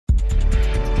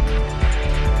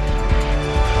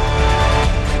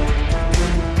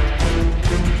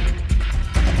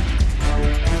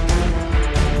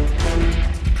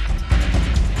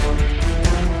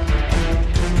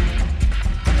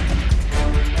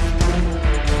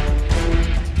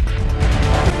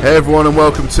Hey everyone, and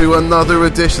welcome to another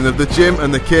edition of the Jim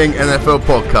and the King NFL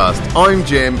podcast. I'm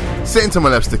Jim, sitting to my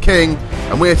left's the King,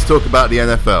 and we're here to talk about the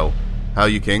NFL. How are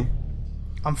you, King?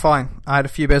 I'm fine. I had a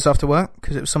few beers after work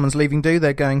because it was someone's leaving do.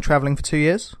 They're going travelling for 2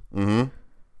 years. Mm-hmm.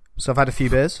 So I've had a few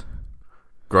beers.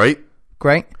 Great.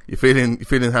 You feeling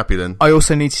happy then? I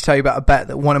also need to tell you about a bet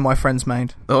that one of my friends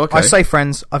made. Oh, okay. I say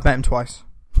friends, I've met him twice.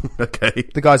 Okay.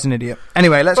 The guy's an idiot.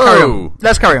 Anyway, let's carry on.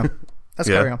 Let's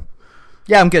carry on.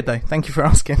 Yeah, I'm good though. Thank you for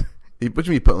asking. What do you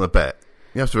mean you put on a bet?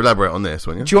 You have to elaborate on this,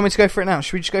 won't you? Do you want me to go for it now?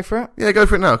 Should we just go for it? Yeah, go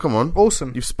for it now. Come on.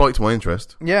 Awesome. You've spiked my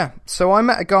interest. Yeah. So I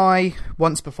met a guy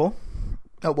once before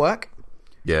at work.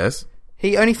 Yes.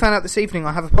 He only found out this evening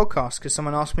I have a podcast because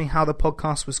someone asked me how the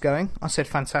podcast was going. I said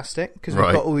fantastic because we've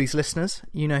got all these listeners.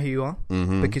 You know who you are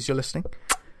because you're listening.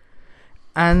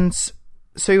 And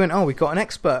so he went, "Oh, we've got an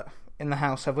expert in the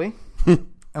house, have we?" And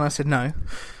I said, "No,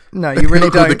 you really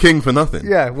don't." The King for nothing.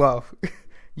 Yeah, well,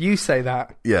 you say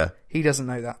that. Yeah. He doesn't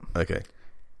know that. Okay.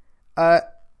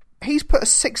 He's put a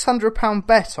 £600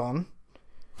 bet on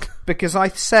because I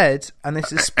said, and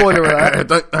this is spoiler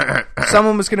alert,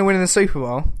 someone was going to win in the Super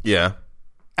Bowl. Yeah.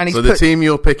 And he's so the team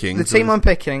you're picking... The team I'm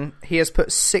picking, he has put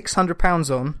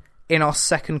 £600 on in our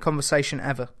second conversation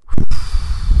ever.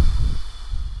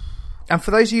 And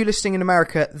for those of you listening in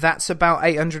America, that's about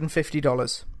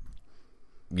 $850.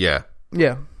 Yeah.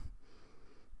 Yeah.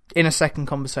 In a second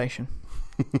conversation.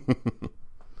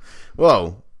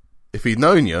 Well, if he'd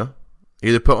known you,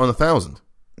 he'd have put on 1,000.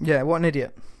 Yeah, what an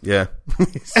idiot. Yeah.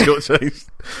 He's short-changed.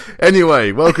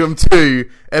 Anyway, welcome to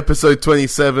episode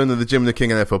 27 of the Jim and the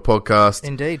King NFL podcast.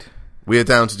 Indeed. We are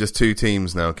down to just 2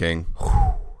 teams now, King.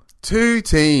 2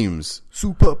 teams.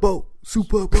 Super Bowl.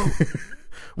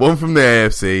 One from the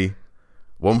AFC,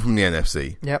 one from the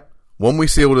NFC. Yep. One we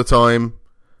see all the time,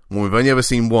 one we've only ever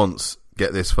seen once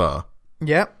get this far.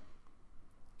 Yep.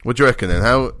 What do you reckon then?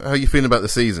 How are you feeling about the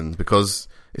season? Because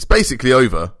it's basically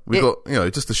over. We've got,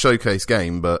 just a showcase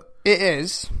game, but... It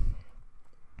is.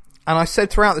 And I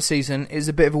said throughout the season, it's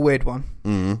a bit of a weird one.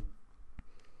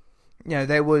 Mm-hmm.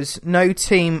 There was no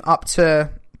team up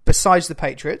to, besides the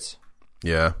Patriots...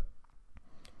 Yeah.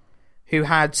 Who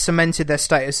had cemented their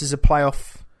status as a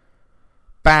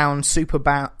playoff-bound, Super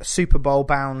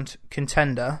Bowl-bound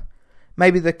contender.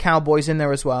 Maybe the Cowboys in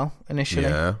there as well, initially.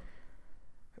 Yeah.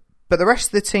 But the rest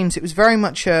of the teams, it was very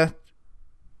much it's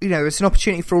an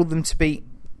opportunity for all of them to beat,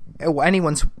 or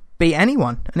anyone to beat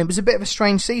anyone. And it was a bit of a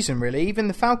strange season, really. Even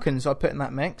the Falcons I put in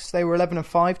that mix. They were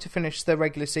 11-5 to finish their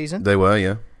regular season. They were,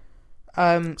 yeah.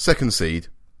 Second seed,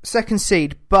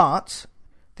 but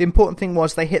the important thing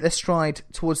was they hit their stride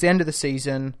towards the end of the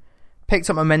season, picked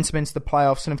up momentum into the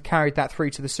playoffs, and have carried that through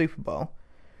to the Super Bowl.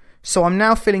 So I'm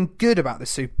now feeling good about the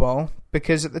Super Bowl,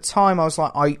 because at the time I was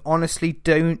like, I honestly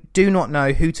do not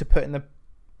know who to put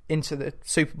into the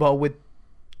Super Bowl with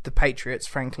the Patriots,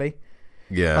 frankly.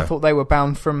 Yeah. I thought they were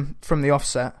bound from the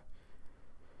offset.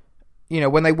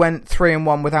 When they went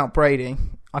 3-1 without Brady,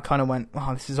 I kind of went,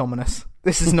 oh, this is ominous.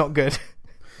 This is not good.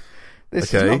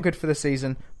 This is not good for the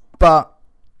season. But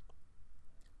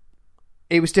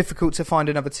it was difficult to find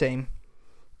another team.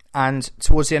 And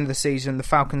towards the end of the season, the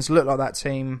Falcons looked like that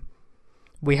team.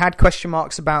 We had question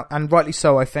marks about, and rightly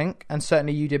so, I think, and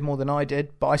certainly you did more than I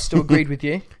did, but I still agreed with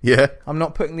you. Yeah. I'm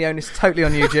not putting the onus totally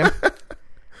on you, Jim.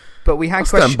 But we had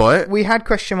we had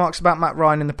question marks about Matt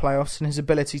Ryan in the playoffs and his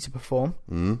ability to perform.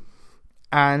 Mm.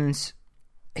 And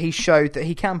he showed that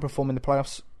he can perform in the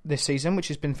playoffs this season, which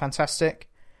has been fantastic,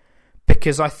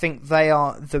 because I think they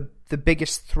are the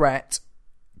biggest threat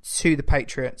to the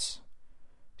Patriots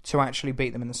to actually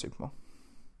beat them in the Super Bowl.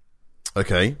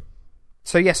 Okay.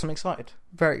 So yes, I'm excited.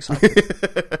 Very excited.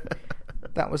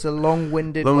 That was a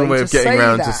long-winded way of getting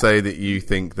around to say that you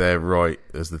think they're right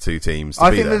as the 2 teams. I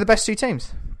think they're the best 2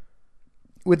 teams.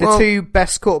 With the 2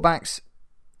 best quarterbacks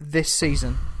this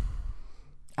season.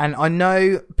 And I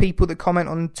know people that comment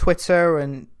on Twitter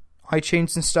and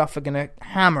iTunes and stuff are going to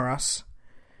hammer us.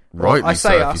 Right, I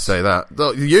say us. If you say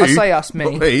that. You, I say us, me.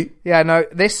 Not me. Yeah, no,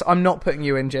 this I'm not putting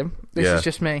you in, Jim. This is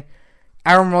just me.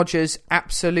 Aaron Rodgers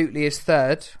absolutely is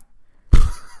third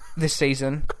this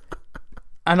season.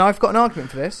 And I've got an argument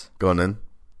for this. Go on then.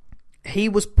 He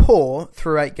was poor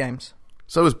through 8 games.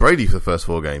 So was Brady for the first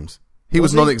 4 games. He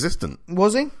was non-existent.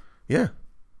 Was he? Yeah.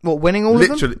 What, winning all of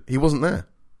them? Literally, he wasn't there.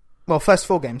 Well, first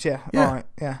 4 games, yeah. All right,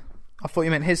 yeah. I thought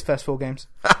you meant his first 4 games.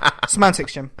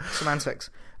 Semantics, Jim. Semantics.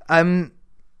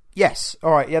 Yes,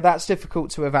 all right, yeah, that's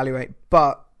difficult to evaluate,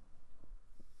 but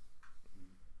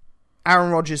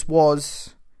Aaron Rodgers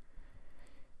was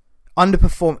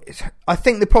underperformed. I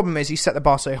think the problem is he set the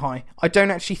bar so high. I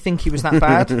don't actually think he was that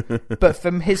bad, but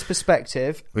from his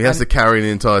perspective... He has to carry an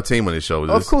entire team on his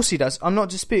shoulders. Of course he does. I'm not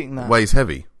disputing that. Weighs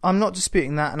heavy. I'm not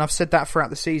disputing that, and I've said that throughout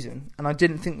the season. And I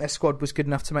didn't think their squad was good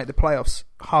enough to make the playoffs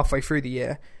halfway through the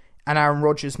year, and Aaron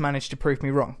Rodgers managed to prove me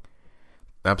wrong.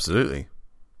 Absolutely.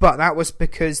 But that was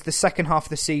because the second half of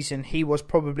the season, he was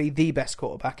probably the best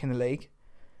quarterback in the league.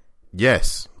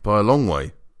 Yes, by a long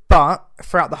way. But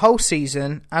throughout the whole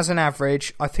season, as an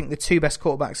average, I think the two best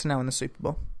quarterbacks are now in the Super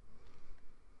Bowl.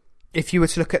 If you were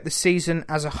to look at the season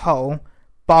as a whole,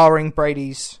 barring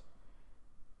Brady's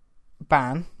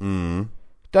ban,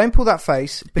 don't pull that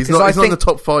face. Because he's not in the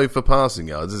top 5 for passing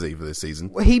yards, is he, for this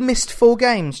season? He missed 4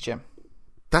 games, Jim.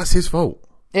 That's his fault.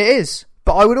 It is.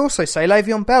 But I would also say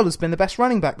Le'Veon Bell has been the best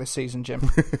running back this season, Jim.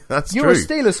 That's You're true. a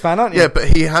Steelers fan, aren't you? Yeah, but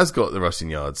he has got the rushing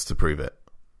yards to prove it.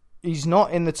 He's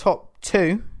not in the top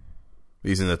 2.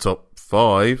 He's in the top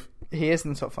 5. He is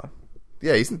in the top 5.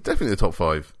 Yeah, he's definitely in the top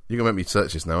 5. You're going to make me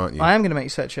search this now, aren't you? I am going to make you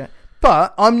search it.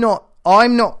 But I'm not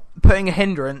putting a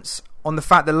hindrance on the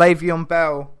fact that Le'Veon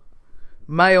Bell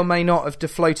may or may not have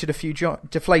deflated a few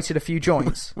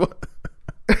joints. What?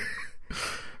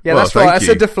 Yeah, Well, that's right. I thank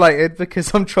said you. deflated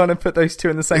because I'm trying to put those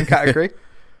two in the same category.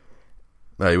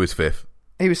 No, he was 5th.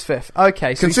 He was 5th.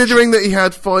 Okay. So Considering that he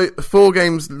had 3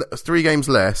 games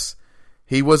less,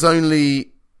 he was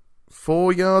only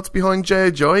 4 yards behind Jay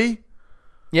Ajayi.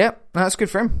 Yep, that's good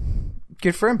for him.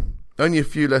 Good for him. Only a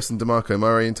few less than DeMarco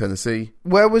Murray in Tennessee.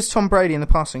 Where was Tom Brady in the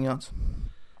passing yards?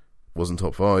 Wasn't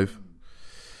top 5.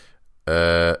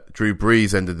 Drew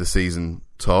Brees ended the season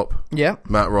top. Yep.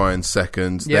 Matt Ryan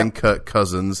second. Yep. Then Kirk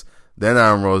Cousins. Then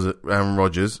Aaron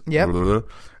Rodgers. Yep.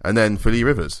 And then Philly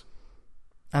Rivers.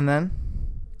 And then?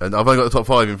 And I've only got the top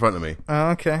 5 in front of me. Oh,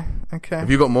 okay. Okay. Have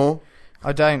you got more?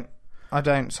 I don't,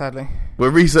 sadly. We're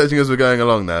researching as we're going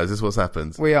along now. Is this what's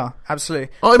happened? We are, absolutely.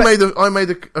 I made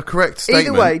a correct statement.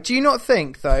 Either way, do you not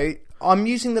think, though, I'm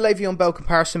using the Le'Veon Bell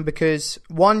comparison because,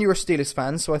 one, you're a Steelers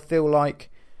fan, so I feel like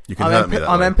You can hurt me that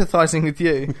way. I'm empathising with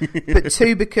you. But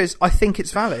two, because I think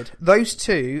it's valid. Those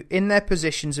two, in their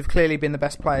positions, have clearly been the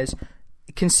best players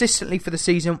consistently for the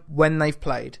season when they've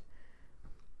played.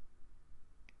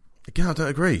 Again, I don't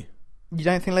agree. You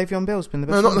don't think Le'Veon Bell's been the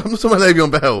best? No, I'm not talking about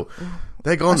Le'Veon Bell.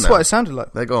 They're gone That's now. what it sounded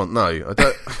like. They're gone. No, I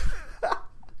don't.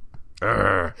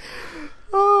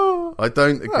 I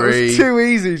don't That agree. was too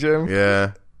easy, Jim.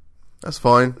 Yeah, that's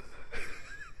fine.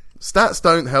 Stats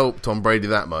don't help Tom Brady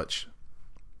that much.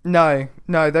 No,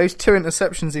 those 2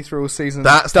 interceptions he threw all season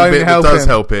That's don't the bit help that does him.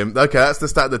 help him. Okay, that's the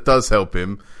stat that does help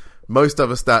him. Most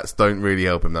other stats don't really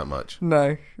help him that much.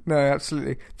 No,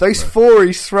 absolutely. Those 4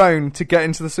 he's thrown to get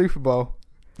into the Super Bowl,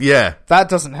 Yeah, that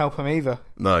doesn't help him either.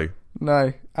 no.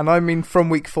 No, and I mean from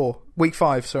week 5,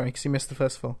 because he missed the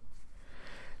first 4.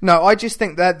 No, I just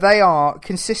think that they are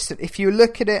consistent. If you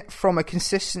look at it from a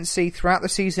consistency throughout the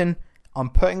season, I'm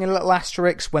putting a little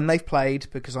asterisk when they've played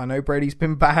because I know Brady's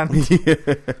been banned.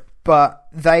 But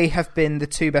they have been the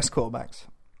 2 best quarterbacks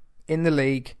in the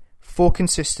league for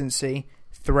consistency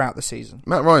throughout the season.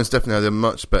 Matt Ryan's definitely had a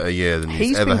much better year than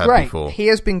he's ever been had great. before. He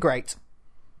has been great.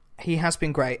 He has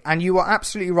been great. And you are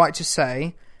absolutely right to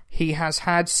say he has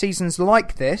had seasons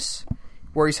like this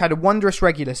where he's had a wondrous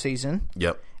regular season.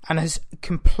 Yep. And has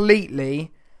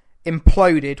completely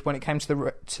imploded when it came to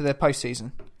the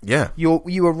postseason. Yeah. You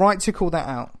were right to call that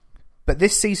out. But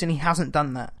this season he hasn't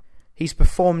done that. He's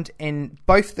performed in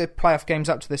both the playoff games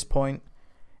up to this point,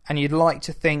 and you'd like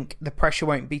to think the pressure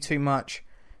won't be too much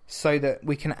so that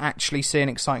we can actually see an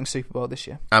exciting Super Bowl this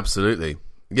year. Absolutely.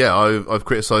 Yeah, I've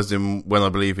criticised him when I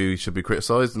believe he should be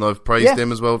criticised, and I've praised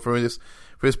him as well for his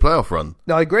playoff run.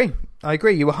 I agree.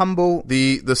 You were humble.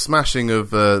 The smashing of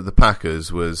the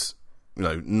Packers was,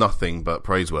 nothing but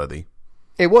praiseworthy.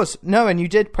 It was. No, and you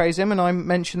did praise him, and I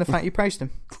mentioned the fact you praised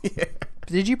him. Yeah.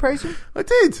 Did you praise him? I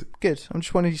did. Good. I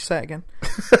just wanted you to say it again.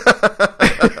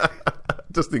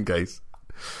 Just in case.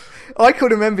 I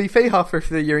called him MVP halfway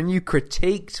through the year, and you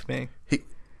critiqued me.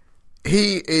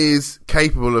 He is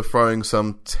capable of throwing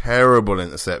some terrible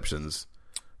interceptions,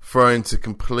 throwing to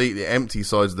completely empty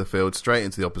sides of the field, straight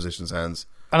into the opposition's hands.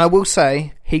 And I will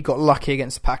say, he got lucky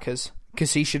against the Packers,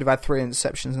 because he should have had 3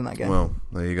 interceptions in that game. Well,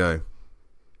 there you go.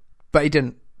 But he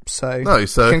didn't. So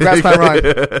congrats, Matt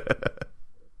Ryan.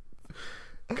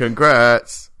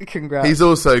 Congrats. Congrats. He's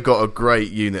also got a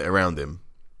great unit around him.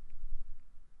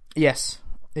 Yes,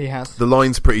 he has. The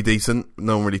line's pretty decent.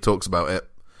 No one really talks about it.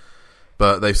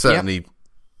 But they've certainly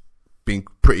been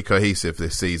pretty cohesive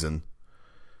this season.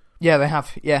 Yeah, they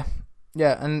have. Yeah,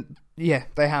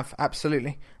 they have.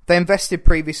 Absolutely. They invested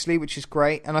previously, which is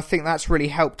great. And I think that's really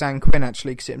helped Dan Quinn,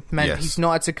 actually, because it meant he's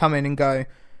not had to come in and go,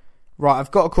 right,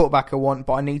 I've got a quarterback I want,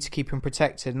 but I need to keep him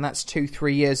protected. And that's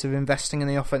 2-3 years of investing in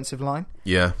the offensive line.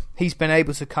 Yeah. He's been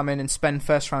able to come in and spend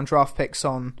first-round draft picks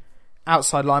on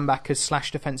outside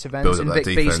linebackers / defensive ends Build up in that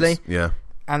Vic defense. Beasley, Yeah.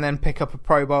 and then pick up a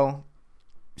Pro Bowl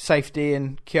safety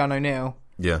in Keanu O'Neal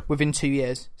Yeah. within 2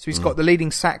 years. So he's got the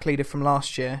leading sack leader from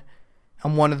last year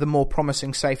and one of the more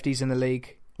promising safeties in the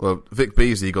league. Well, Vic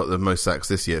Beasley got the most sacks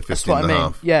this year, 15 That's what and I a mean.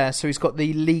 half. Yeah, so he's got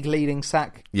the league leading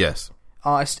sack Yes.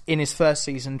 artist in his first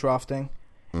season drafting,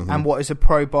 and what is a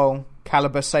Pro Bowl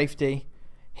caliber safety,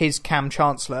 his Cam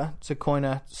Chancellor, to coin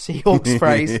a Seahawks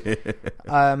phrase,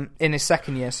 in his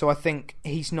second year. So I think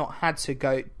he's not had to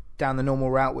go down the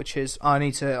normal route, which is I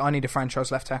need a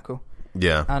franchise left tackle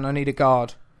Yeah. and I need a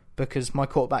guard because my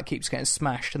quarterback keeps getting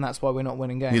smashed, and that's why we're not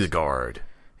winning games. Need a guard.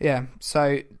 Yeah,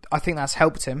 so I think that's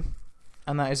helped him,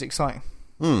 and that is exciting.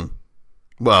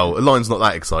 Well, a line's not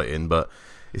that exciting, but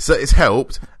it's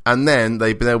helped. And then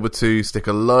they've been able to stick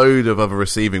a load of other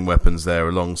receiving weapons there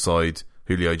alongside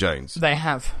Julio Jones. They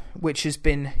have, which has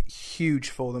been huge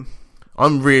for them.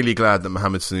 I'm really glad that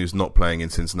Mohamed Sanu's not playing in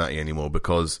Cincinnati anymore,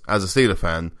 because as a Steeler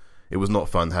fan, it was not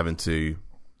fun having to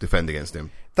defend against him.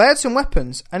 They had some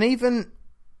weapons, and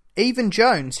even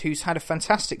Jones, who's had a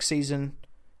fantastic season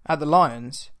at the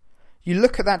Lions, you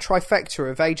look at that trifecta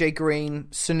of AJ Green,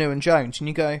 Sanu and Jones, and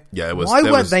you go, Yeah, why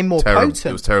weren't they more potent?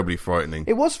 It was terribly frightening.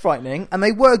 It was frightening, and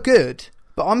they were good,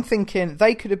 but I'm thinking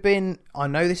they could have been, I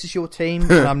know this is your team,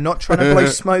 and I'm not trying to blow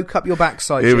smoke up your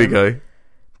backside, Here we Jim, go.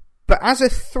 but as a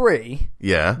 3,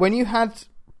 Yeah. when you had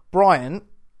Bryant,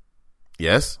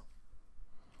 Yes.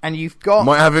 and you've got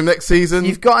Next season.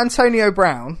 you've got Antonio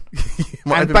Brown,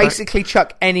 Might have and him back. basically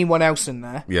chuck anyone else in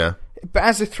there. Yeah. But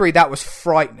as a 3, that was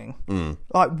frightening.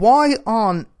 Like, why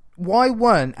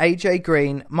weren't AJ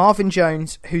Green, Marvin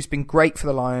Jones, who's been great for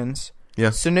the Lions, Yeah.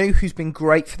 Sanu, who's been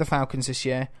great for the Falcons this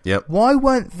year, Yep. why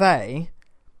weren't they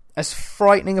as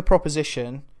frightening a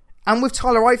proposition? And with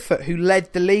Tyler Eifert, who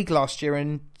led the league last year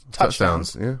in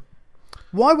touchdowns, Yeah.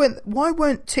 why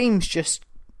weren't teams just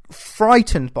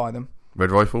frightened by them? Red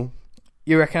Rifle.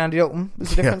 You reckon Andy Dalton was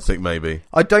the Yeah, I difference? think maybe.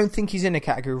 I don't think he's in a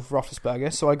category with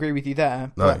Roethlisberger, so I agree with you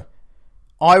there. No. But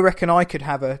I reckon I could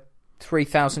have a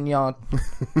 3,000-yard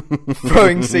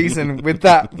throwing season with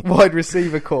that wide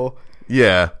receiver core.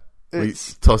 Yeah. We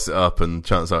It's toss it up and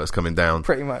chance out it's coming down.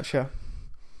 pretty much, yeah.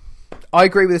 I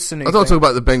agree with the Sanu I don't want to thing. talk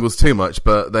about the Bengals too much,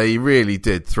 but they really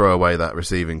did throw away that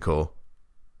receiving core.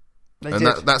 They And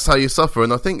did. that's how you suffer.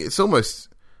 And I think it's a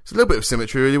little bit of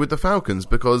symmetry really with the Falcons,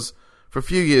 because for a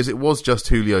few years it was just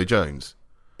Julio Jones.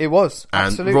 It was, And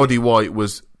absolutely. Roddy White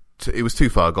was too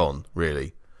far gone,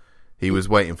 really. He was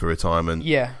waiting for retirement.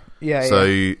 Yeah. So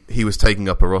he was taking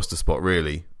up a roster spot,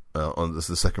 really, as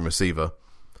the second receiver.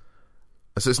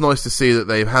 So it's nice to see that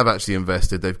they have actually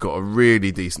invested. They've got a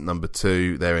really decent number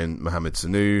 2 there in Mohamed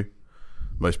Sanu,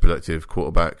 most productive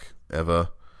quarterback ever.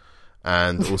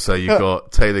 And also you've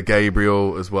got Taylor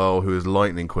Gabriel as well, who is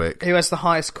lightning quick. Who has the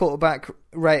highest quarterback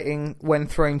rating when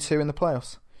thrown to in the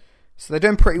playoffs. So they're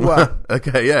doing pretty well.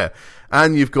 Okay, yeah.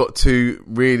 And you've got 2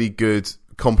 really good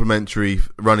complementary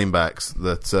running backs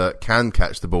that can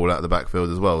catch the ball out of the backfield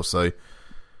as well. So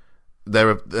there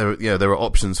are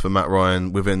options for Matt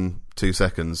Ryan within 2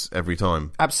 seconds every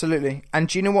time. Absolutely. And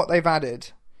do you know what they've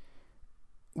added?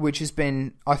 Which has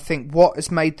been, I think, what has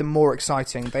made them more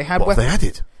exciting. They had What have they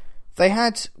added? They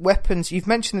had weapons. You've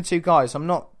mentioned the 2 guys. I'm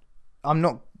not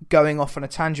going off on a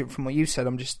tangent from what you said.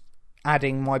 I'm just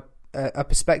adding my a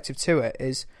perspective to it.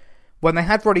 Is when they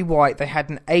had Roddy White, they had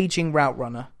an aging route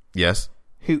runner. Yes.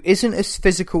 Who isn't as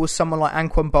physical as someone like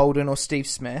Anquan Bolden or Steve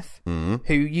Smith,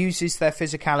 who uses their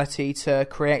physicality to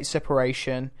create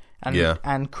separation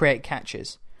and create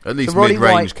catches. At least So Roddy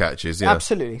mid-range White- catches, yeah.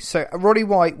 Absolutely. So Roddy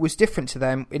White was different to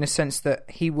them in a sense that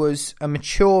he was a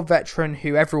mature veteran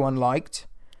who everyone liked,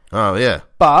 Oh, yeah.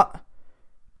 but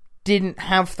didn't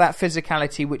have that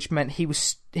physicality, which meant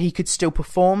he could still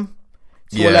perform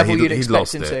to a level you'd he'd expect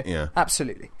lost him it, to. yeah.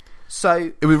 Absolutely.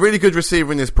 So, It was a really good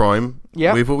receiver in his prime.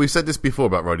 Yep. We've said this before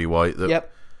about Roddy White. That,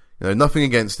 yep, nothing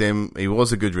against him. He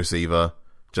was a good receiver,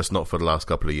 just not for the last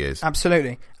couple of years.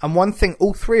 absolutely. And one thing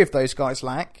all 3 of those guys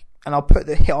lack, and I'll put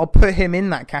him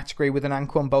in that category with an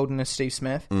Anquan Bolden and Steve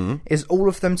Smith, is all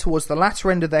of them towards the latter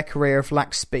end of their career have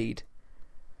lacked speed.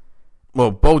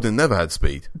 Well, Bolden never had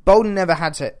speed. Bolden never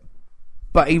had it,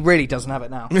 but he really doesn't have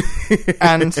it now.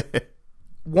 And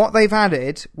what they've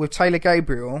added with Taylor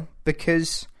Gabriel,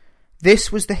 because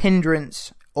this was the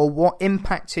hindrance or what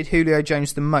impacted Julio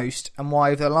Jones the most, and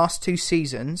why over the last 2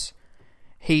 seasons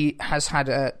he has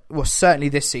had certainly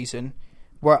this season,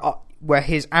 where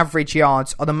his average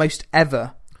yards are the most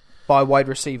ever by a wide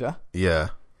receiver, Yeah.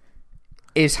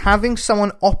 is having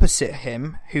someone opposite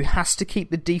him who has to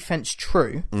keep the defense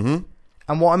true. Mm-hmm.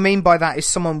 And what I mean by that is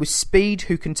someone with speed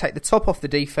who can take the top off the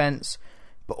defense,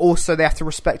 but also they have to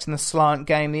respect in the slant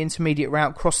game, the intermediate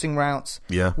route, crossing routes.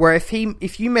 Yeah. Where if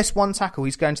you miss one tackle,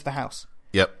 he's going to the house.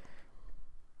 Yep.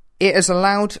 It has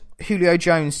allowed Julio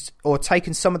Jones, or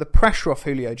taken some of the pressure off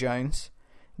Julio Jones,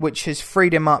 which has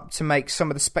freed him up to make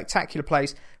some of the spectacular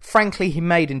plays, frankly, he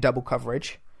made in double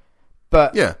coverage.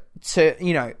 But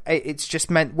it's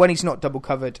just meant when he's not double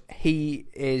covered, he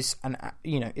is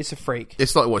it's a freak.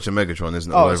 It's like watching Megatron, isn't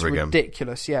it? All over again. It's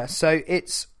ridiculous, yeah. So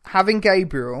it's having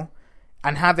Gabriel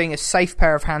and having a safe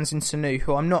pair of hands in Sanu,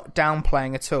 who I'm not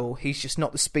downplaying at all. He's just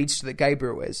not the speedster that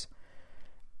Gabriel is.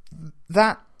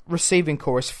 That receiving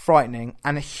core is frightening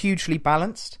and hugely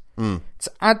balanced. To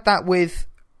add that with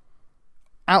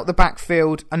out the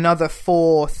backfield, another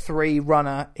 4-3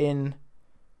 runner in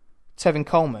Tevin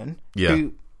Coleman,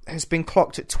 who has been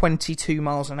clocked at 22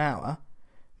 miles an hour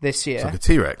this year. It's like a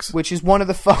T-Rex. Which is one of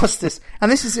the fastest.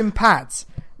 And this is in pads.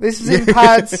 This is in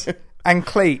pads and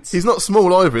cleats. He's not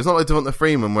small either. It's not like Devonta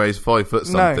Freeman where he's 5 foot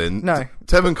something. No.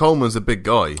 Tevin Coleman's a big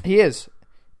guy. He is.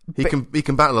 He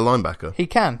can battle a linebacker. He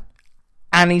can.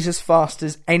 And he's as fast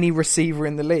as any receiver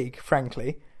in the league,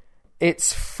 frankly.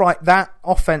 It's that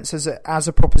offense as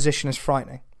a proposition is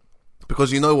frightening.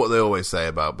 Because you know what they always say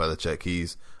about Belichick.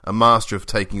 He's a master of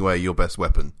taking away your best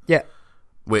weapon. Yeah.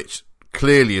 Which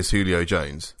clearly is Julio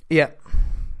Jones. Yeah.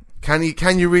 Can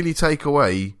you really take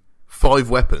away 5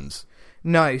 weapons?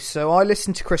 No. So I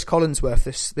listened to Chris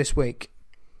Collinsworth this week.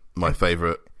 My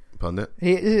favourite pundit.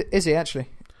 Is he actually?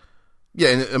 Yeah,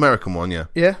 an American one, yeah.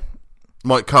 Yeah.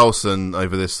 Mike Carlson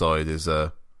over this side is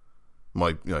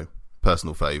my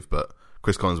personal fave, but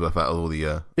Chris Collinsworth out of all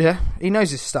the he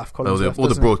knows his stuff. Collinsworth, all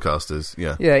the broadcasters,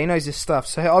 yeah, he knows his stuff.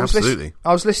 So I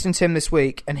was listening to him this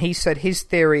week, and he said his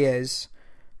theory is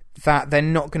that they're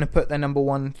not going to put their number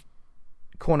one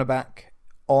cornerback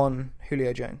on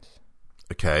Julio Jones.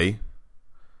 Okay,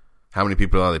 how many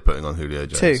people are they putting on Julio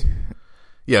Jones? 2.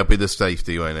 Yeah, it'll be the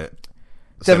safety, won't it?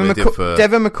 Devin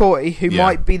McCourty, who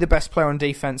might be the best player on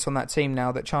defense on that team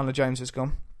now that Chandler Jones has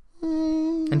gone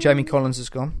and Jamie Collins has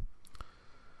gone.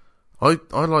 I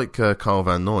like Carl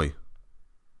Van Noy.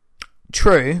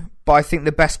 True, but I think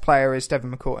the best player is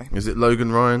Devin McCourty. Is it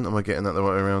Logan Ryan? Am I getting that the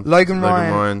right way around?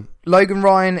 Logan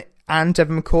Ryan and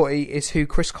Devin McCourty is who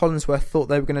Chris Collinsworth thought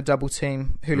they were going to double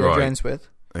team Julio Jones with.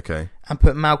 Okay. And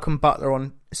put Malcolm Butler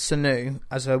on Sanu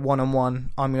as a one-on-one.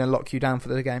 I'm going to lock you down for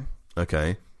the game.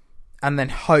 Okay. And then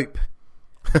hope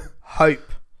that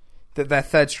their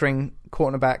third string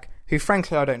cornerback, who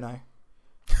frankly I don't know,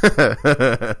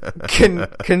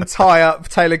 can tie up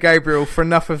Taylor Gabriel for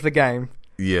enough of the game.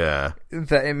 Yeah.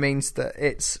 That it means that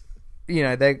it's,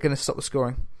 they're going to stop the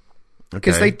scoring.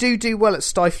 Because they do well at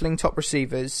stifling top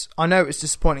receivers. I know it's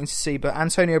disappointing to see, but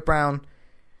Antonio Brown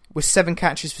with 7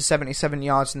 catches for 77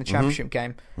 yards in the championship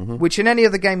game, which in any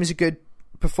other game is a good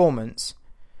performance.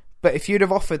 But if you'd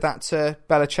have offered that to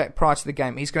Belichick prior to the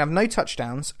game, he's going to have no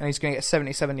touchdowns and he's going to get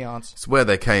 77 yards. It's where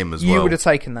they came as well. You would have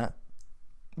taken that.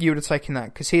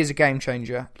 Because he is a game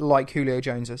changer, like Julio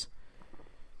Jones is.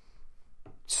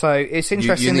 So it's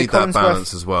interesting. You need that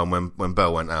balance as well. And when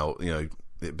Bell went out,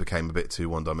 it became a bit too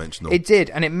one-dimensional. It did,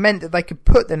 and it meant that they could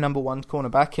put their number one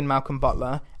cornerback in Malcolm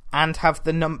Butler and have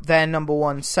their number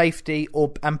one safety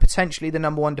and potentially the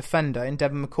number one defender in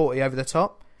Devin McCourty over the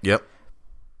top. Yep.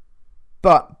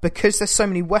 But because there's so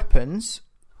many weapons,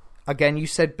 again, you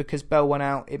said because Bell went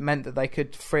out, it meant that they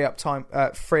could free up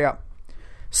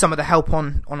some of the help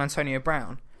on Antonio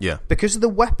Brown. Yeah. Because of the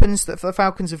weapons that the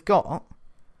Falcons have got,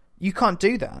 you can't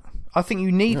do that. I think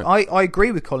you need... Yeah. I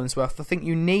agree with Collinsworth. I think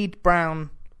you need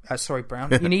Brown.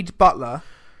 You need Butler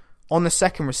on the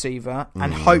second receiver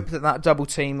and hope that double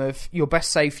team of your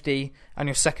best safety and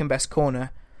your second best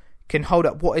corner can hold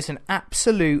up what is an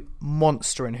absolute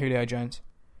monster in Julio Jones.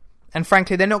 And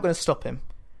frankly, they're not going to stop him.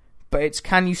 But it's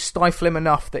can you stifle him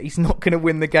enough that he's not going to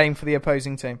win the game for the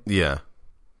opposing team? Yeah.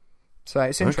 So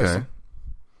it's interesting. Okay.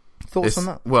 Thoughts on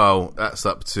that? Well, that's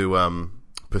up to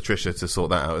Patricia to sort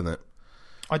that out, isn't it?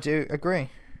 I do agree.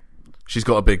 She's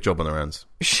got a big job on her hands.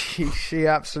 She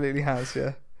absolutely has,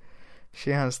 yeah.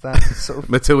 She has that sort of...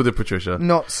 Matilda Patricia.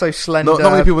 Not so slender.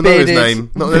 Not many people know his name.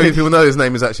 Not many people know his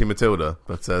name is actually Matilda,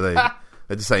 but they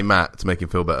just say Matt to make him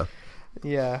feel better.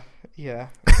 Yeah.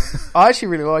 I actually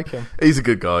really like him. He's a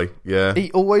good guy, yeah.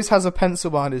 He always has a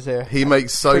pencil behind his ear. He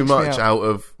makes so much out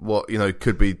of what,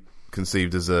 could be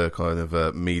conceived as a kind of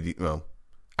a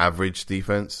average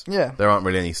defense. Yeah. There aren't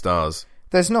really any stars.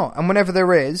 There's not. And whenever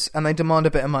there is, and they demand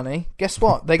a bit of money, guess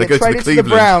what? They get traded to the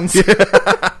Browns.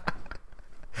 Yeah.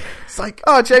 It's like,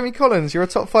 Jamie Collins, you're a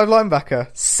top 5 linebacker.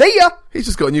 See ya! He's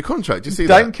just got a new contract. Do you see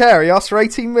that? Don't care. He asked for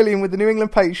 $18 million with the New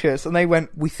England Patriots, and they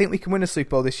went, we think we can win a Super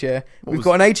Bowl this year. We've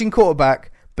got an aging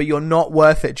quarterback, but you're not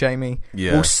worth it, Jamie.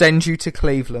 Yeah. We'll send you to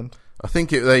Cleveland. I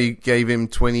think they gave him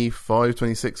 25,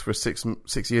 26 for a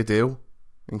 6-year deal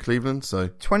in Cleveland. So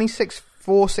 26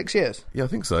 for 6 years. yeah, I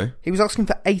think so. He was asking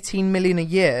for $18 million a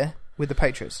year with the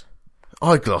Patriots.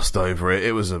 I glossed over it.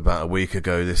 It was about a week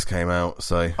ago this came out,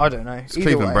 so I don't know. it's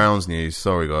Cleveland Browns news.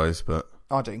 Sorry, guys, but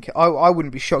I don't care. I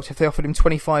wouldn't be shocked if they offered him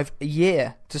 25 a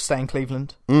year to stay in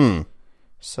Cleveland.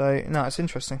 So no, it's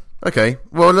interesting. Okay,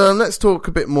 well, let's talk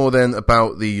a bit more then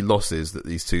about the losses that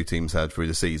these two teams had through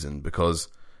the season, because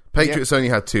Patriots only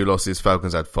had 2 losses,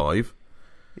 Falcons had 5.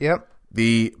 Yep.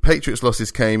 The Patriots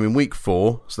losses came in week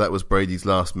 4, so that was Brady's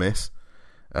last miss,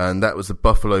 and that was the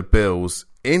Buffalo Bills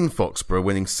in Foxborough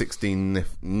winning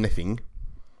 16-0.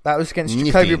 That was against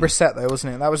Jacoby Brissett, though,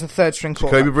 wasn't it? That was a third-string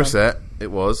quarterback. Jacoby Brissett,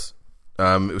 it was.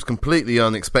 It was completely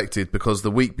unexpected because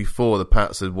the week before the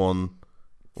Pats had won,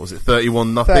 what was it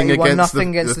 31-0 against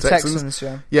the Texans?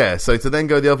 Yeah, so to then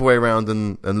go the other way around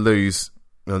and lose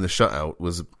on the shutout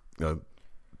was a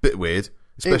bit weird,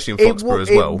 especially in Foxborough as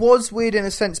well. It was weird in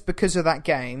a sense because of that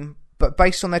game, but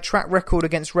based on their track record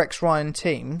against Rex Ryan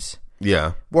teams,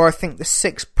 where I think the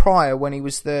 6 prior when he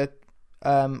was the,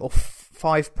 or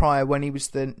 5 prior when he was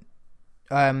the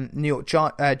New York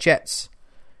Jets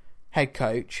head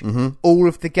coach, all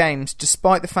of the games,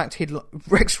 despite the fact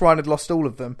Rex Ryan had lost all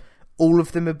of them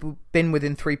have been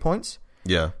within 3 points.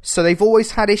 Yeah. So they've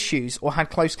always had issues or had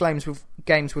close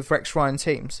games with Rex Ryan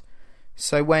teams.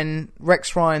 So when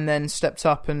Rex Ryan then stepped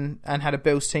up and had a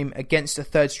Bills team against a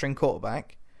third-string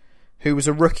quarterback, who was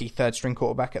a rookie third-string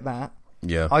quarterback at that,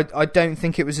 I don't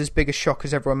think it was as big a shock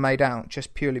as everyone made out,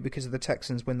 just purely because of the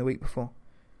Texans win the week before.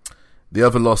 The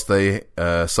other loss they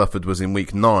suffered was in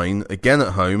week 9, again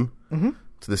at home,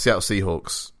 to the Seattle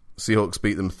Seahawks. Seahawks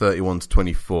beat them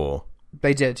 31-24.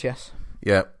 They did, yes.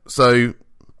 Yeah, so,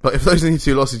 but if those are the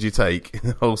 2 losses you take in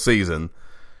the whole season...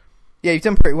 Yeah, you've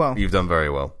done pretty well. You've done very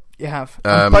well. You have.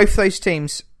 And both those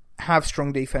teams have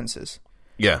strong defences.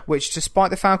 Yeah. Which, despite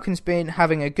the Falcons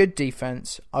having a good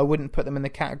defence, I wouldn't put them in the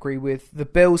category with the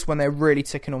Bills when they're really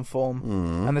ticking on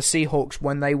form, and the Seahawks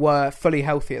when they were fully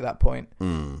healthy at that point.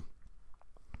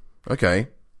 Okay.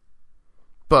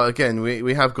 But again,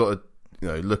 we have got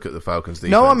to look at the Falcons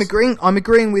defence. No, I'm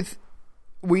agreeing with...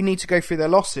 We need to go through their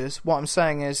losses. What I'm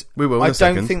saying is, we will I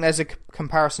don't think there's a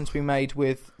comparison to be made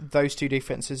with those 2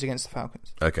 defences against the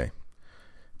Falcons. Okay.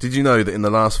 Did you know that in the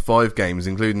last 5 games,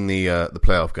 including the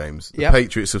playoff games, the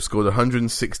Patriots have scored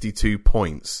 162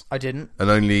 points? I didn't. And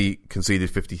only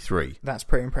conceded 53. That's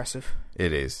pretty impressive.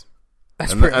 It is.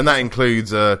 And that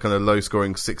includes a kind of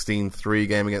low-scoring 16-3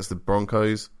 game against the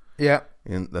Broncos. Yeah.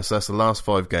 That's the last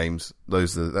 5 games.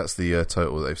 That's the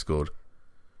total that they've scored.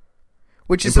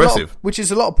 Which is impressive. Which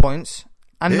is a lot of points,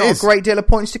 and not a great deal of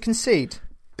points to concede.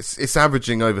 It's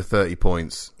averaging over 30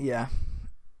 points. Yeah.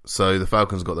 So the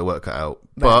Falcons got their work cut out.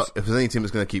 But if there's any team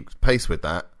that's going to keep pace with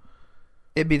that,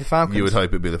 it'd be the Falcons. You would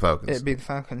hope it'd be the Falcons. It'd be the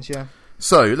Falcons, yeah.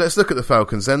 So let's look at the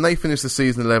Falcons. Then they finished the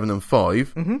season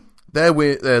 11-5.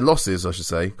 Their losses, I should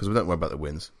say, because we don't worry about the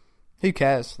wins. Who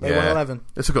cares? They won 11.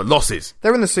 Let's look at losses.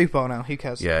 They're in the Super Bowl now. Who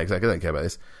cares? Yeah, exactly. I don't care about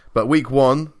this. But week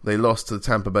 1, they lost to the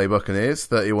Tampa Bay Buccaneers,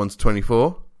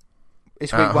 31-24.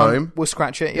 It's week 1. Home. We'll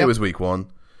scratch it. Yep. It was week 1.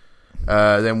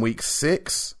 Then week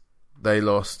 6, they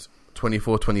lost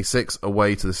 24-26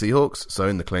 away to the Seahawks. So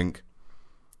in the clink,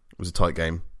 it was a tight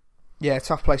game. Yeah,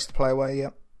 tough place to play away.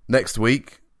 Yep. Next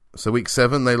week, so week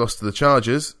 7, they lost to the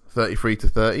Chargers,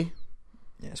 33-30.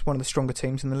 Yeah, it's one of the stronger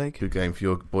teams in the league. Good game for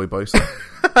your boy Bosa.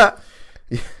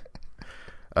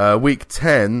 Week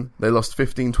 10, they lost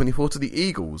 15-24 to the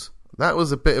Eagles. That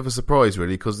was a bit of a surprise,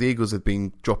 really, because the Eagles had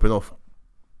been dropping off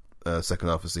second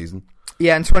half of the season.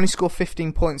 Yeah, and to only score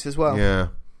 15 points as well. Yeah.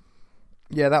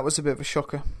 Yeah, that was a bit of a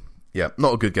shocker. Yeah,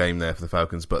 not a good game there for the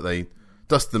Falcons, but they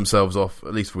dusted themselves off,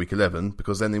 at least for week 11,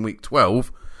 because then in week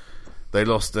 12, they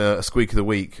lost a squeak of the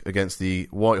week against the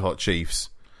white-hot Chiefs.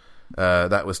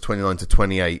 That was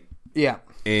 29-28. Yeah.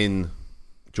 In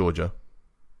Georgia.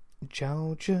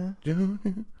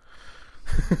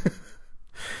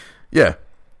 Yeah.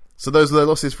 So those are their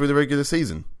losses through the regular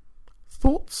season.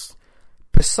 Thoughts?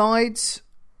 Besides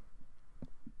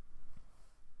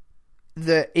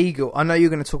the Eagle, I know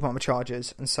you're going to talk about my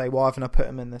Chargers and say, why haven't I put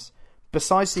them in this?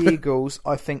 Besides the Eagles,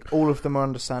 I think all of them are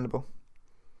understandable.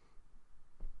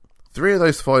 3 of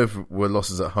those 5 were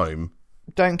losses at home.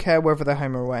 Don't care whether they're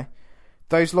home or away.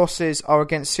 Those losses are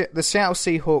against the Seattle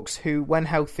Seahawks, who, when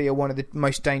healthy, are one of the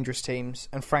most dangerous teams,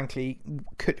 and frankly,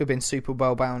 could have been Super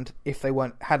Bowl bound if they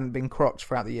hadn't been crocked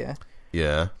throughout the year.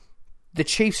 Yeah. The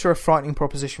Chiefs are a frightening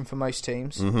proposition for most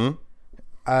teams,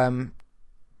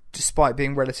 despite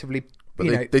being relatively,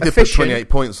 they did efficient. put 28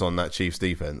 points on that Chiefs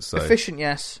defense. So. Efficient,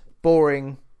 yes,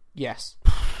 boring? Yes.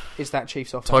 Is that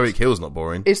Chiefs offense? Tyreek Hill's not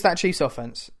boring. Is that Chiefs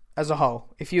offense as a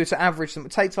whole? If you were to average them,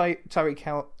 take Tyreek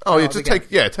Hill. Oh, yeah, just take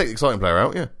the exciting player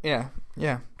out, yeah.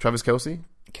 Yeah. Travis Kelce?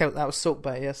 That was Salt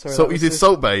Bay, yeah. Sorry. You did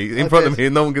Salt Bay in front of me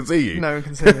and no one can see you. No one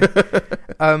can see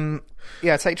me.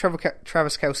 Yeah, take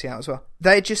Travis Kelce out as well.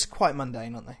 They're just quite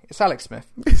mundane, aren't they? It's Alex Smith.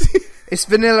 It's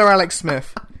vanilla Alex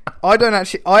Smith. I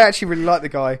actually really like the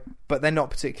guy, but they're not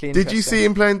particularly interesting. Did you see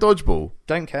him playing dodgeball?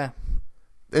 Don't care.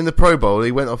 In the Pro Bowl,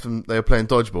 he went off and they were playing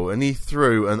dodgeball, and he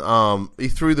threw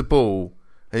the ball,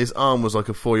 and his arm was like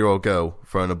a 4-year-old girl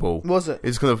throwing a ball. Was it? It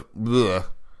just kind of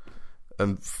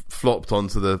and flopped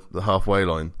onto the halfway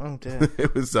line. Oh dear.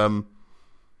 It was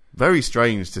very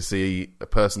strange to see a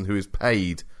person who is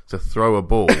paid to throw a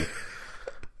ball.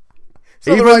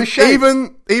 The right shape.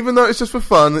 Even though it's just for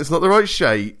fun, it's not the right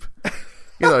shape.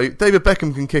 You know, David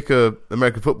Beckham can kick a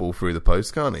American football through the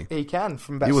post, can't he? He can,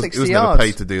 from about 60 yards. He was never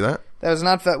paid to do that. There was an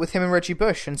advert with him and Reggie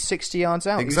Bush, and 60 yards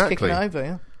out, Exactly. he was kicking it over,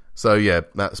 yeah. So, yeah,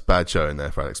 that's bad showing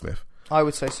there for Alex Smith. I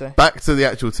would say so. Back to the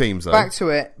actual teams, though. Back to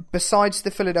it. Besides the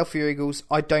Philadelphia Eagles,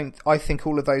 I think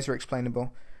all of those are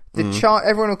explainable.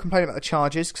 Everyone will complain about the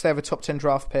Chargers because they have a top 10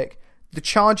 draft pick. The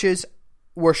Chargers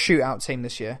were a shootout team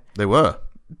this year. They were.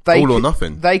 All or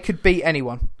nothing. They could beat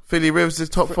anyone. Philly Rivers is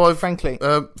top 5 frankly,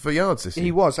 for yards this year.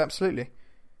 He was, absolutely.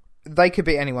 They could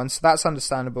beat anyone, so that's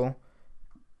understandable.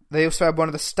 They also had one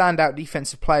of the standout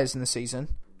defensive players in the season.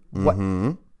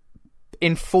 Mm-hmm.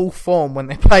 In full form when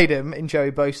they played him, in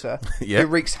Joey Bosa, Yep. who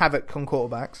wreaks havoc on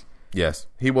quarterbacks. Yes,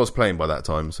 he was playing by that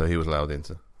time, so he was allowed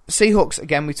into. Seahawks,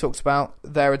 again, we talked about.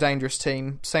 They're a dangerous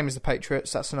team, same as the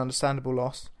Patriots. That's an understandable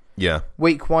loss. Yeah.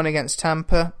 Week 1 against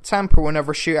Tampa. Tampa were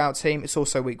never a shootout team. It's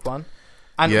also week 1.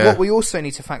 And what we also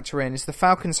need to factor in is the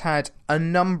Falcons had a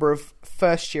number of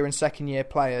first-year and second-year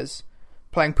players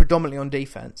playing predominantly on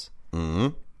defense. Mm-hmm.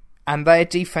 And their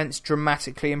defense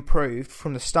dramatically improved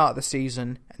from the start of the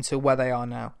season until where they are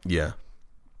now. Yeah.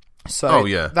 So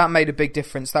that made a big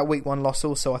difference. That week 1 loss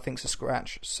also, I think, is a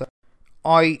scratch. So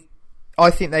I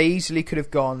think they easily could have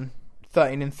gone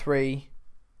 13-3,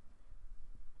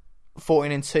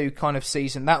 14-2 kind of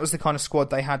season. That was the kind of squad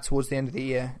they had towards the end of the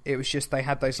year. It was just they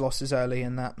had those losses early,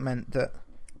 and that meant that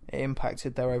it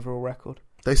impacted their overall record.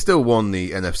 They still won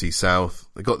the NFC South.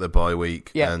 They got their bye week.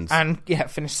 Yeah, and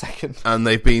finished second. And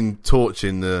they've been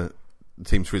torching the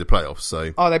team through the playoffs.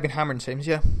 So they've been hammering teams,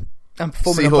 yeah. And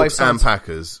performing on both Seahawks sides. and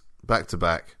Packers, back to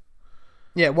back.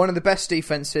 Yeah, one of the best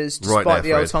defenses, despite Right there,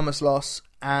 the Earl Fred. Thomas loss,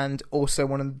 and also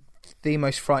one of the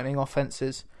most frightening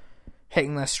offenses,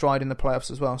 hitting their stride in the playoffs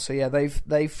as well. So yeah,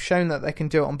 they've shown that they can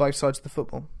do it on both sides of the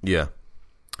football. Yeah.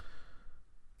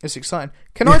 It's exciting.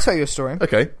 Can I tell you a story?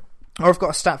 Okay. Or I've got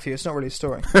a stat for you. It's not really a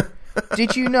story.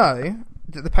 Did you know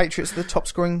that the Patriots are the top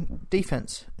scoring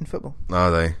defense in football?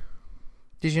 Are they?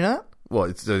 Did you know that? What?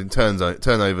 It's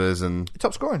turnovers and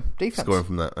Top scoring defense. scoring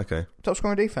from that. Okay. Top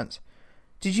scoring defense.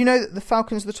 Did you know that the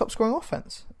Falcons are the top scoring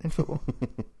offense in football?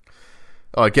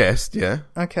 I guessed, yeah.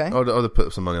 Okay. I'd have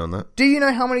put some money on that. Do you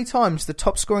know how many times the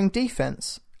top scoring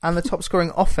defense and the top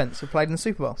scoring offense have played in the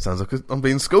Super Bowl? Sounds like I'm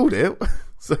being schooled here.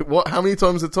 So what? How many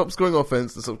times the top scoring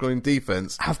offense, the top scoring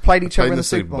defense Have played each other in the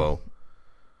Super Bowl.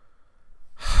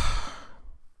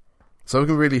 So we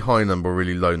can really high number, or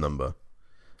really low number.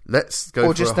 Let's go Or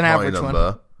for just a an high average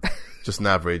number. Just an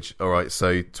average. All right,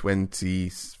 so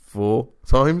 24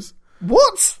 times.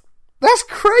 What? That's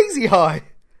crazy high.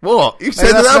 What? You No, said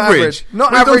an that's average.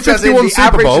 Not We've done average as in 51 the Super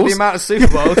average of Bowls. the amount of Super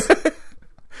Bowls.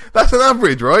 That's an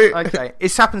average, right? Okay.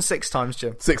 It's happened 6 times,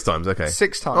 Jim. 6 times, okay.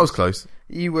 6 times. I was close.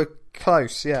 You were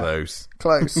close, yeah.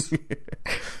 Close.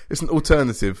 It's an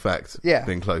alternative fact. Yeah.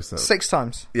 Being close. 6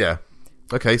 times. Yeah.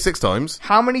 Okay, 6 times.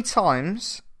 How many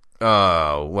times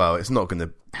Oh, well, it's not going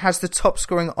to... has the top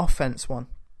scoring offense won?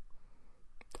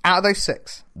 Out of those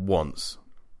 6. Once.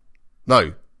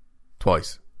 No.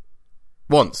 Twice.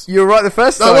 Once. You were right the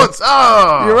first time. No, once.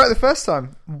 Ah! You were right the first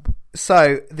time.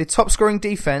 So, the top scoring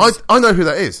defense I know who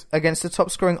that is. against the top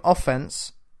scoring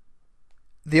offense,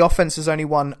 the offense has only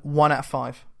won 1 out of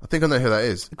 5. I think I know who that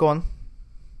is. Go on.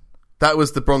 That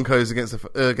was the Broncos against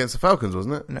the Falcons,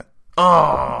 wasn't it? No.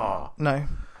 Oh. No.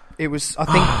 It was, I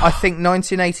think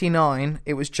 1989,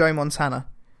 it was Joe Montana.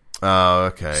 Oh,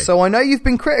 okay. So I know you've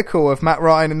been critical of Matt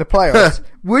Ryan in the playoffs.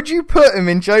 Would you put him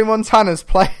in Joe Montana's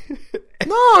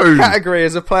No. category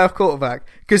as a playoff quarterback?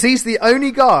 Because he's the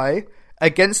only guy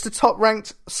against the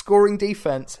top-ranked scoring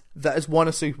defense that has won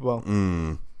a Super Bowl.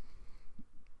 Mm.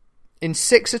 In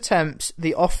 6 attempts,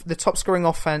 the top-scoring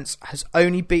offense has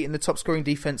only beaten the top-scoring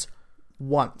defense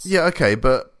once. Yeah, okay,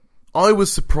 but I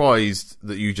was surprised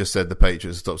that you just said the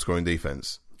Patriots top scoring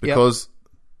defense because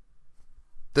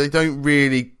they don't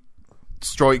really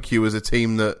strike you as a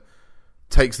team that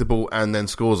takes the ball and then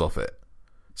scores off it.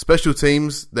 Special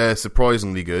teams, they're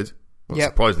surprisingly good. Not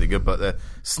surprisingly good, but they're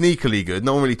sneakily good.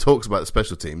 No one really talks about the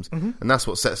special teams, and that's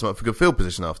what sets them up for good field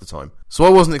position after time. So I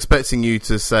wasn't expecting you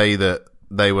to say that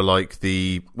they were like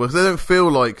they don't feel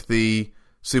like the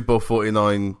Super Bowl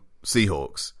 49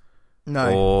 Seahawks.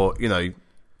 No. Or,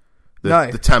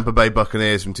 the Tampa Bay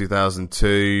Buccaneers from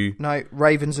 2002. No,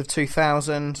 Ravens of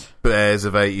 2000. Bears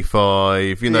of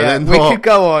 85. They're not, we could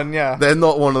go on, yeah. They're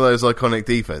not one of those iconic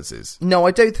defenses. No,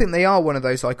 I don't think they are one of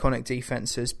those iconic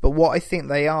defenses, but what I think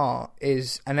they are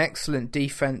is an excellent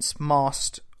defense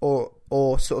masked or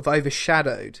sort of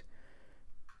overshadowed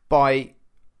by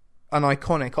an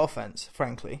iconic offense,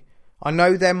 frankly. I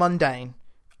know they're mundane.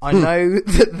 I know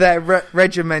that they're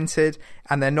regimented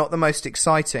and they're not the most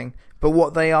exciting, but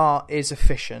what they are is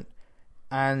efficient.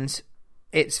 And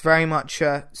it's very much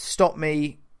a stop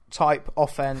me type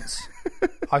offense.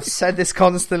 I've said this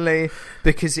constantly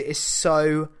because it is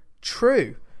so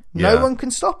true. No one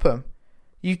can stop them.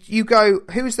 You go,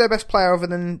 who is their best player other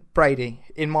than Brady,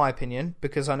 in my opinion,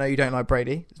 because I know you don't like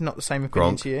Brady. It's not the same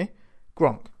opinion to you.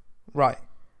 Gronk. Right.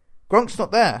 Gronk's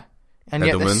not there. And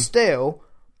yet they're still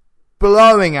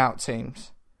blowing out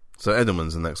teams. So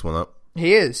Edelman's the next one up.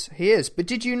 He is. But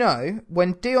did you know,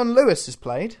 when Dion Lewis has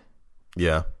played,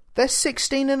 they're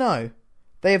 16-0.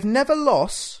 They have never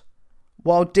lost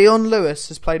while Dion Lewis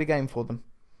has played a game for them.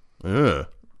 Yeah.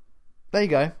 There you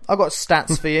go. I've got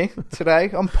stats for you today.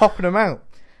 I'm popping them out.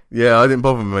 Yeah, I didn't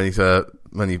bother with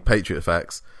many Patriot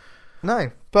facts.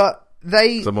 No, but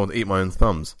they... Someone to eat my own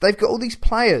thumbs. They've got all these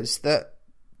players that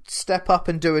step up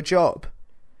and do a job.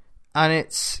 And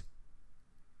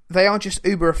they are just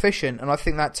uber efficient, and I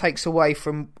think that takes away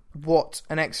from what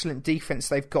an excellent defense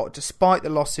they've got, despite the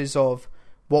losses of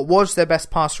what was their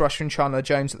best pass rusher in Chandler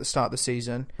Jones at the start of the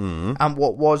season, and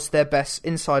what was their best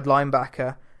inside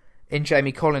linebacker in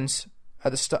Jamie Collins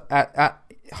at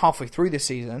halfway through the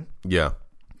season. Yeah.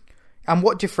 And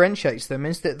what differentiates them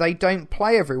is that they don't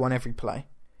play everyone every play.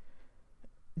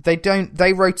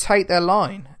 They rotate their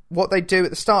line. What they do at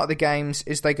the start of the games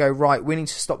is they go, right, we need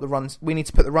to stop the runs, we need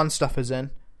to put the run stuffers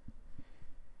in.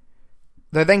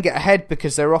 They then get ahead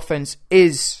because their offense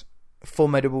is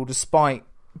formidable despite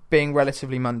being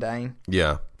relatively mundane.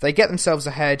 Yeah. They get themselves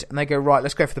ahead and they go, right,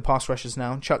 let's go for the pass rushers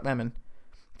now and chuck them in.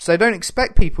 So they don't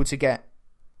expect people to get,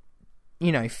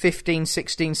 15,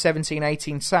 16, 17,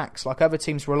 18 sacks like other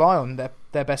teams rely on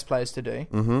their best players to do.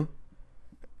 Mm-hmm.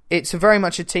 It's very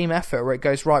much a team effort where it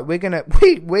goes, right,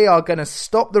 we are gonna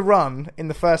stop the run in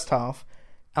the first half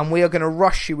and we are gonna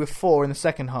rush you with 4 in the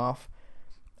second half.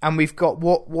 And we've got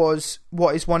what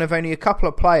is one of only a couple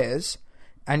of players,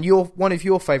 and one of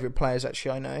your favourite players,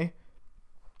 actually, I know,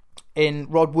 in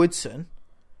Rod Woodson.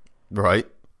 Right.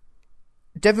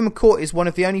 Devin McCourt is one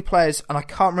of the only players, and I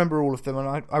can't remember all of them,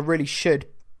 and I really should,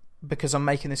 because I'm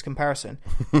making this comparison.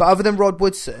 But other than Rod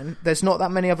Woodson, there's not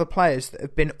that many other players that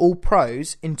have been all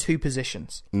pros in 2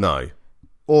 positions. No.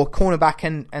 Or cornerback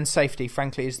and safety,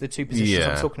 frankly, is the 2 positions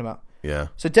I'm talking about. Yeah.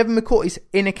 So Devin McCourt is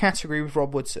in a category with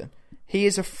Rod Woodson. He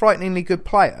is a frighteningly good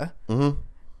player. Mm-hmm.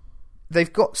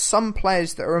 They've got some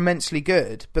players that are immensely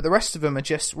good, but the rest of them are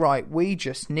just, right, we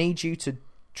just need you to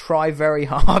try very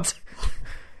hard.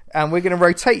 And we're going to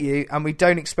rotate you, and we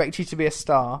don't expect you to be a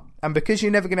star. And because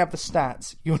you're never going to have the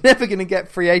stats, you're never going to get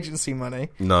free agency money.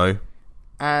 No.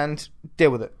 And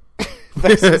deal with it.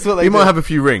 That's what they might have a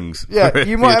few rings. Yeah,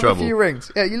 you might have a few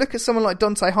rings. Yeah, you look at someone like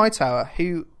Dante Hightower,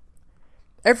 who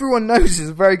everyone knows is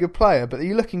a very good player, but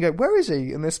you look and go, where is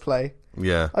he in this play?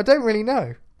 Yeah. I don't really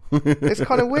know. It's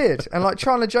kind of weird. And like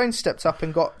Chandler Jones stepped up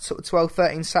and got sort of 12,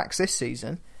 13 sacks this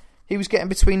season. He was getting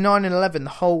between 9 and 11 the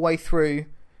whole way through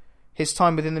his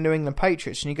time within the New England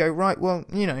Patriots. And you go, right, well,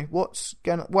 what's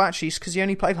going on? Well, actually, it's because he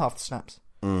only played half the snaps.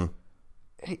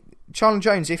 Chandler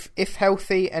Jones, if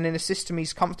healthy and in a system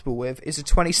he's comfortable with, is a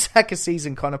 20-sack a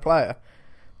season kind of player.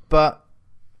 But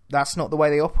that's not the way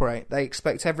they operate. They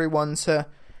expect everyone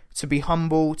to be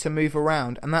humble, to move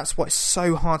around. And that's why it's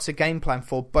so hard to game plan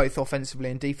for, both offensively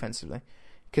and defensively.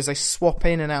 Because they swap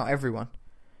in and out everyone.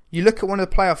 You look at one of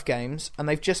the playoff games, and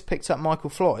they've just picked up Michael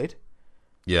Floyd.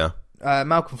 Yeah.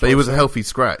 Malcolm Floyd. But he was a healthy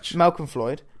scratch. Malcolm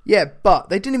Floyd. Yeah, but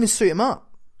they didn't even suit him up.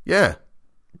 Yeah.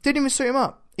 Didn't even suit him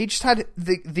up. He just had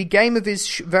the game of his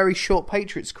very short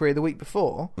Patriots career the week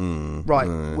before. Right,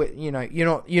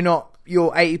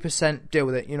 you're 80%, deal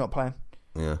with it, you're not playing.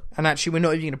 Yeah. And actually, we're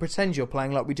not even going to pretend you're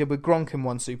playing like we did with Gronk in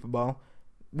one Super Bowl.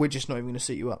 We're just not even going to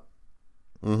suit you up.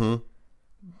 Mm-hmm.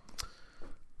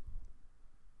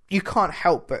 You can't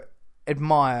help but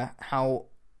admire how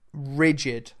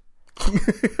rigid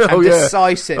and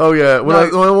decisive. Oh yeah. When I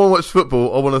want to watch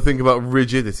football, I want to think about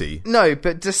rigidity. No,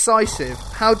 but decisive.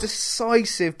 How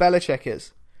decisive Belichick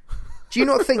is. Do you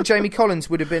not think Jamie Collins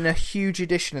would have been a huge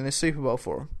addition in the Super Bowl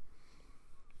for him?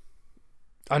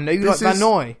 I know you like Van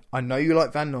Noy. I do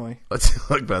like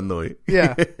Van Noy.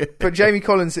 Yeah, but Jamie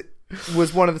Collins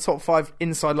was one of the top 5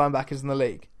 inside linebackers in the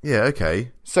league. Yeah,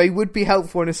 okay. So he would be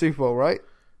helpful in a Super Bowl, right?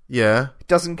 Yeah.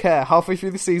 Doesn't care. Halfway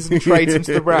through the season, trades him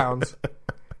to the Browns.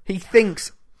 He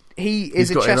thinks he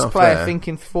is a chess player there,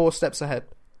 thinking 4 steps ahead.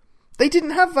 They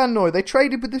didn't have Van Noy. They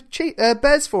traded with the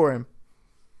Bears for him.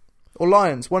 Or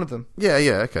Lions, one of them. Yeah,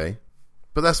 okay.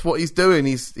 But that's what he's doing.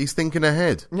 He's thinking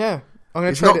ahead. Yeah. I'm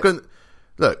going to trade it.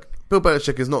 Look, Bill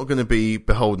Belichick is not going to be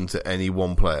beholden to any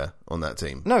one player on that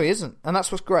team. No, he isn't. And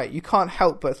that's what's great. You can't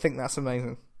help but think that's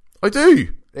amazing. I do.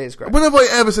 It is great. When have I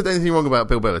ever said anything wrong about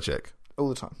Bill Belichick? All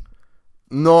the time.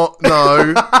 No.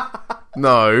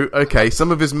 No. Okay,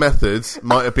 some of his methods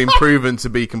might have been proven to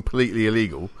be completely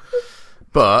illegal.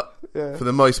 But for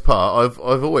the most part,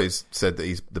 I've always said that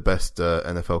he's the best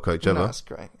NFL coach ever. No, that's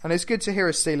great. And it's good to hear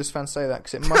a Steelers fan say that,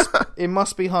 because it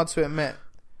must be hard to admit.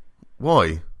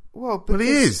 Why? Well, he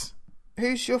is.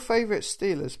 Who's your favourite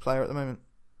Steelers player at the moment?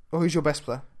 Or who's your best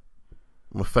player?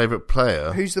 My favourite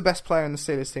player? Who's the best player in the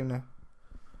Steelers team now?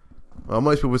 Well,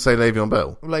 most people would say Le'Veon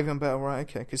Bell. Le'Veon Bell, right,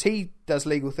 okay. Because he does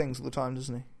legal things all the time,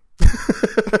 doesn't he?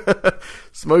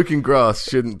 Smoking grass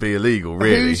shouldn't be illegal,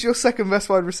 really. Who's your second best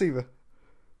wide receiver?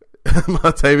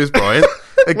 Martavis Bryant.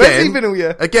 Again, where's he been all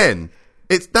year? Again,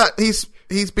 it's that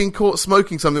he's been caught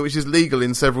smoking something which is legal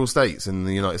in several states in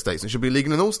the United States and should be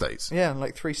legal in all states. Yeah,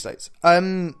 like 3 states.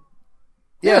 No,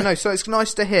 so it's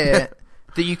nice to hear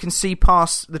that you can see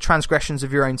past the transgressions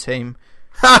of your own team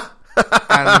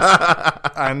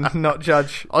and not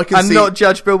judge not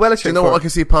judge Bill Belichick. Do you know what? I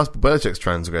can see past Bill Belichick's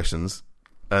transgressions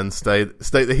and state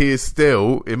that he is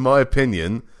still, in my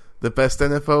opinion, the best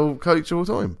NFL coach of all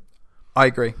time. I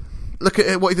agree. Look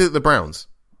at what he did at the Browns.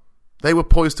 They were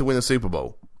poised to win a Super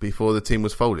Bowl before the team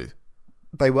was folded.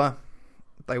 They were.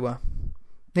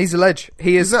 He's a legend.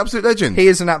 He's an absolute legend. He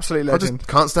is an absolute legend. I just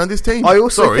can't stand his team. I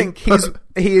also think he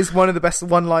is one of the best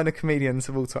one-liner comedians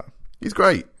of all time. He's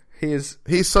great. He is.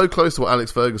 He's so close to what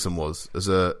Alex Ferguson was as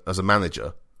a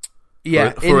manager.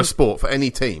 Yeah, for a sport, for any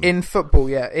team. In football,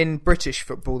 yeah. In British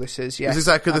football, this is, yeah. It's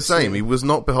exactly the same. He was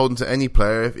not beholden to any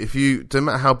player. If you, no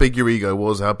matter how big your ego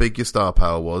was, how big your star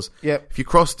power was, if you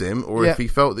crossed him, or if he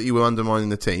felt that you were undermining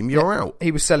the team, you're out.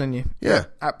 He was selling you. Yeah.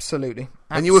 Absolutely.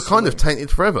 And you were kind of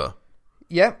tainted forever.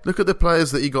 Yeah. Look at the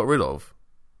players that he got rid of.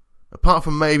 Apart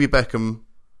from maybe Beckham.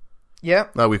 Yeah.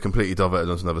 No, we've completely diverted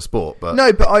onto another sport. But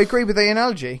no, but I agree with the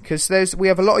analogy, because we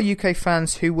have a lot of UK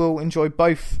fans who will enjoy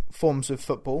both forms of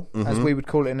football, as we would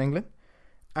call it in England.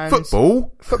 And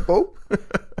Football.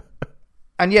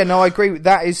 And yeah, no, I agree.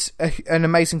 That is an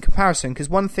amazing comparison, because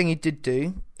one thing he did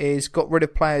do is got rid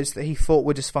of players that he thought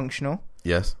were dysfunctional.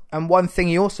 Yes. And one thing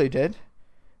he also did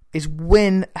is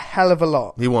win a hell of a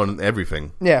lot. He won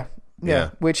everything. Yeah.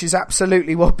 Which is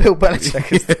absolutely what Bill Belichick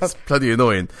has done. It's bloody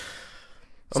annoying.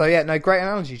 So yeah, no, great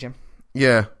analogy, Jim.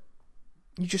 Yeah.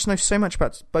 You just know so much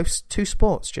about both 2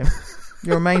 sports, Jim.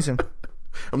 You're amazing.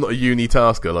 I'm not a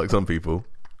uni-tasker like some people.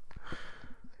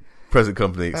 Present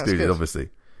company excluded,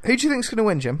 obviously. Who do you think's going to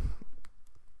win, Jim?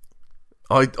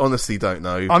 I honestly don't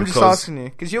know. I'm just asking you,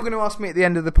 because you're going to ask me at the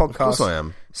end of the podcast. Of course I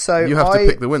am. So you have to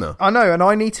pick the winner. I know, and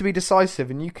I need to be decisive,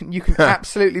 and you can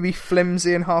absolutely be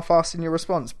flimsy and half-assed in your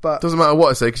response. But doesn't matter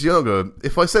what I say, because you're not going to...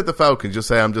 If I said the Falcons, you'll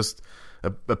say I'm just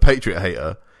a Patriot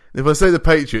hater. If I say the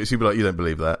Patriots, you'll be like, you don't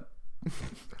believe that.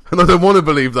 And I don't want to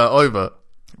believe that either.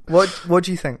 What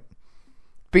do you think?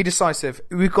 Be decisive.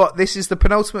 This is the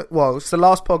penultimate, it's the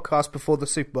last podcast before the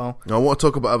Super Bowl. I want to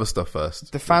talk about other stuff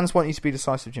first. The fans want you to be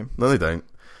decisive, Jim. No, they don't.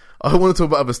 I want to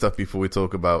talk about other stuff before we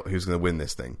talk about who's going to win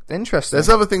this thing. Interesting. There's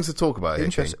other things to talk about here.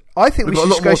 Interesting. I think we should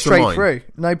just go straight through.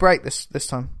 No break this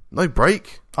time. No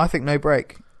break? I think no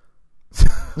break.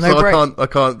 No break. I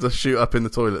can't just shoot up in the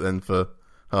toilet then for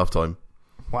halftime.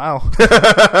 Wow.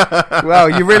 Wow,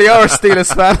 you really are a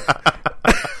Steelers fan.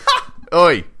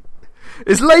 Oi.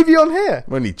 Is Le'Veon here?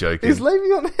 I'm only joking. Is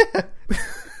Le'Veon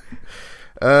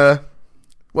here?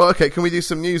 Well, okay, can we do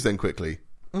some news then quickly?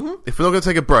 Mm-hmm. If we're not going to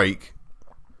take a break,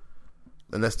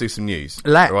 then let's do some news.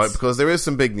 Let's. Right, because there is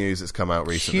some big news that's come out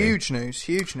recently. Huge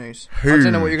news. I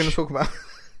don't know what you're going to talk about.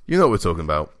 You know what we're talking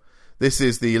about. This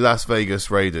is the Las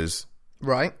Vegas Raiders.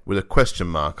 Right. With a question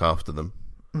mark after them.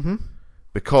 Mm-hmm.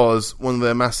 Because one of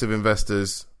their massive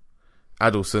investors,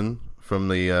 Adelson, from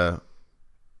the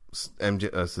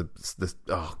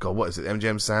what is it?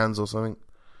 MGM Sands or something?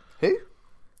 Who?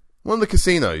 One of the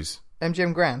casinos.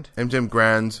 MGM Grand. MGM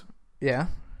Grand. Yeah.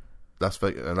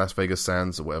 Las Vegas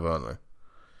Sands or whatever, aren't they?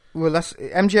 Well,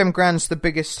 MGM Grand's the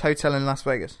biggest hotel in Las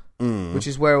Vegas, which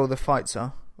is where all the fights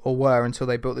are, or were until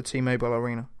they built the T-Mobile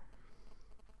Arena.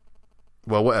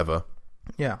 Well, whatever.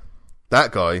 Yeah.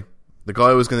 That guy, the guy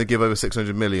who was going to give over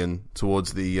 $600 million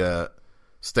towards the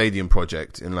stadium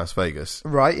project in Las Vegas,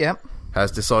 Right, yeah.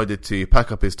 has decided to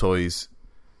pack up his toys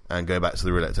and go back to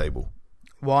the roulette table.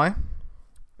 Why?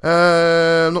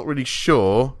 I'm not really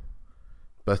sure,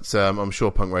 but I'm sure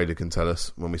Punk Raider can tell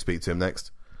us when we speak to him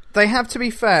next. They have, to be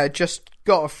fair, just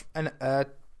got a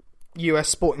US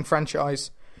sporting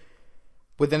franchise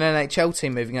with an NHL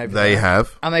team moving over there. They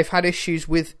have. And they've had issues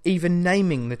with even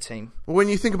naming the team. Well, when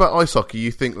you think about ice hockey,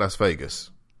 you think Las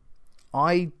Vegas.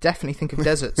 I definitely think of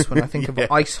deserts when I think of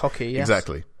ice hockey, yes.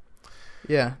 Exactly.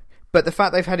 Yeah. But the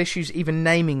fact they've had issues even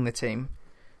naming the team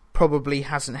probably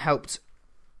hasn't helped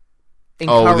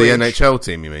encourage... Oh, the NHL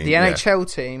team, you mean? The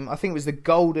NHL team, I think it was the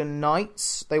Golden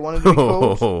Knights they wanted to be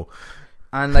called.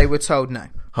 And they were told, no.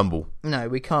 Humble. No,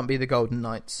 we can't be the Golden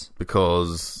Knights.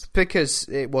 Because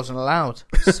it wasn't allowed.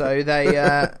 So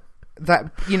they...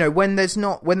 when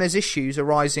there's issues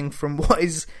arising from what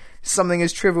is something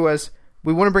as trivial as,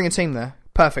 we want to bring a team there.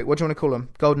 Perfect. What do you want to call them?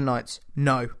 Golden Knights.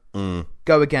 No.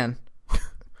 Go again.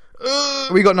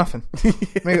 We got nothing.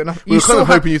 We were kind of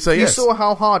hoping you'd say yes. You saw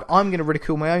how hard... I'm going to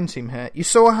ridicule my own team here. You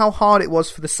saw how hard it was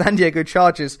for the San Diego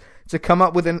Chargers to come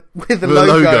up with a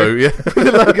logo, yeah. with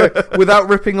a logo without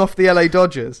ripping off the LA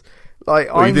Dodgers.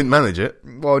 Like, well, you didn't manage it.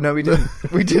 Well, no, we didn't.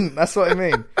 We didn't. That's what I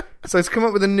mean. So to come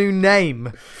up with a new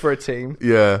name for a team,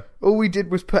 yeah, all we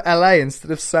did was put LA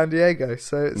instead of San Diego.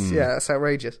 So it's, that's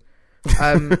outrageous.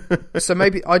 So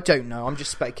maybe, I don't know, I'm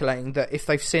just speculating that if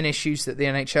they've seen issues that the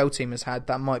NHL team has had,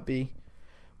 that might be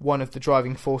one of the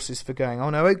driving forces for going, oh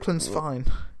no, Oakland's fine.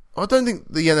 I don't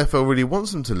think the NFL really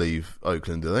wants them to leave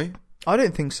Oakland, do they? I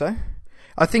don't think so.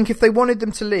 I think if they wanted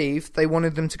them to leave, they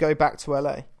wanted them to go back to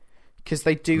LA. Because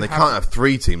they can't have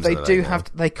three teams. They do have.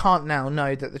 They can't now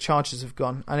know that the Chargers have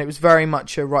gone, and it was very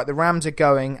much a right. The Rams are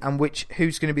going, and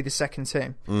who's going to be the second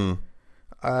team?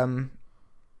 And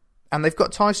they've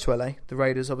got ties to LA. The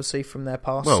Raiders, obviously, from their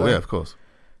past. Well, yeah, of course.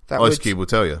 Ice Cube will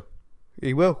tell you.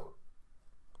 He will.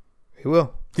 He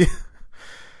will. Yeah.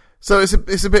 So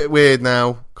it's a bit weird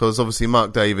now because obviously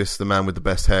Mark Davis, the man with the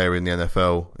best hair in the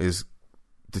NFL, is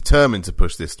determined to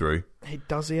push this through.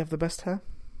 Does he have the best hair?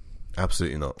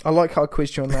 Absolutely not. I like how I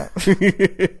quizzed you on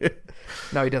that.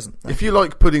 No, he doesn't. No. If you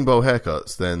like pudding bowl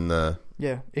haircuts, then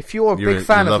yeah. If you're a big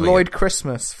fan of Lloyd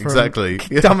Christmas from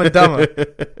Dumb and Dumber,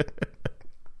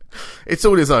 it's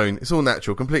all his own. It's all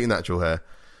natural, completely natural hair.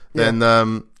 Then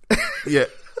yeah.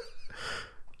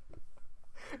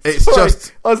 It's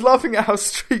just... I was laughing at how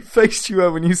straight-faced you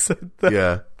were when you said that.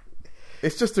 Yeah.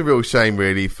 It's just a real shame,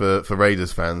 really, for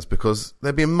Raiders fans, because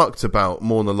they're being mucked about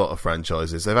more than a lot of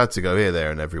franchises. They've had to go here,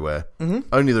 there, and everywhere. Mm-hmm.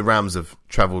 Only the Rams have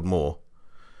travelled more.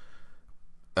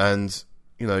 And,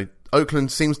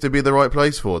 Oakland seems to be the right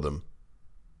place for them.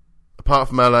 Apart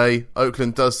from LA,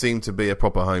 Oakland does seem to be a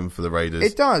proper home for the Raiders.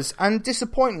 It does, and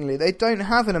disappointingly, they don't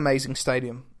have an amazing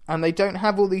stadium. And they don't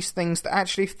have all these things that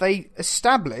actually, if they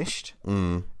established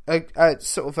a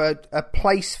sort of a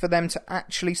place for them to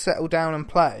actually settle down and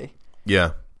play,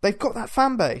 they've got that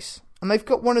fan base. And they've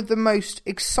got one of the most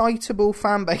excitable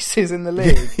fan bases in the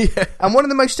league. And one of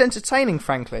the most entertaining,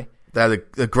 frankly. They had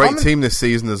a great team this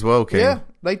season as well, King. Yeah,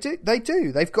 they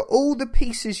do. They've got all the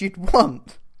pieces you'd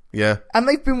want. Yeah. And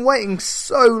they've been waiting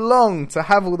so long to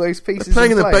have all those pieces They're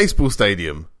playing in a baseball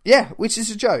stadium. Yeah, which is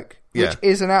a joke. Which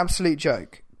is an absolute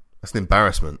joke. That's an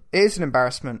embarrassment. It is an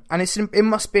embarrassment. And it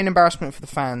must be an embarrassment for the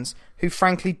fans who,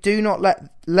 frankly, do not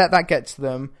let that get to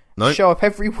them. Nope. Show up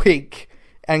every week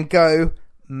and go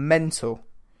mental.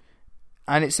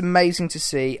 And it's amazing to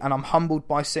see, and I'm humbled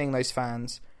by seeing those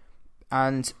fans.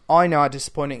 And I know how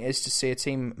disappointing it is to see a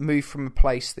team move from a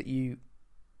place that you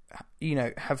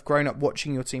have grown up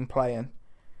watching your team play in.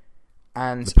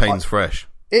 And the pain's fresh.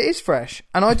 It is fresh.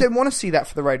 And I don't want to see that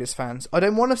for the Raiders fans. I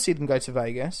don't want to see them go to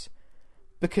Vegas.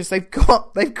 Because they've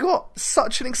got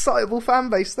such an excitable fan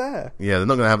base there. Yeah, they're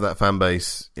not going to have that fan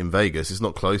base in Vegas. It's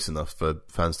not close enough for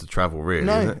fans to travel, really.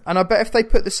 No, isn't it? And I bet if they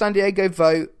put the San Diego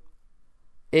vote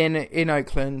in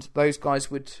Oakland, those guys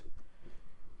would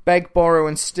beg, borrow,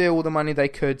 and steal all the money they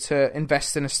could to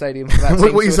invest in a stadium for that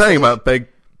team. What are you saying about beg,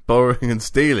 borrowing, and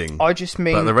stealing? I just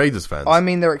mean about the Raiders fans. I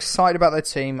mean they're excited about their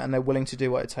team and they're willing to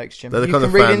do what it takes, Jim. You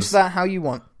can read into that how you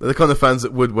want. They're the kind of fans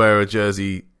that would wear a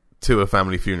jersey to a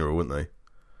family funeral, wouldn't they?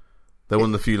 They're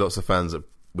one of the few lots of fans that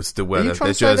would still wear their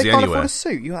jersey anywhere. They can't afford a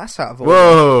suit? That's out of order.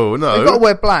 Whoa, no. They've got to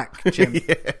wear black, Jim.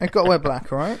 They've got to wear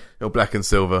black, all right? Or black and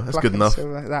silver. That's good enough.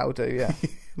 Silver. That'll do, yeah.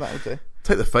 That'll do.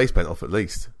 Take the face paint off at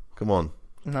least. Come on.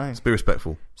 No. Let's be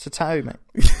respectful. It's a tattoo, mate.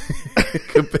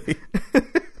 Could be.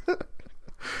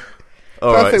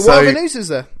 All right. Perfect. So, What other news is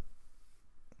there?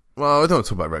 well, I don't want to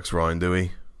talk about Rex Ryan, do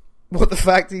we? What, the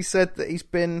fact he said that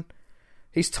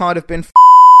he's tired of being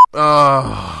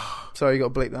Oh, Sorry, you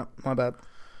got to bleep that. My bad.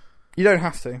 You don't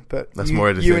have to, but that's more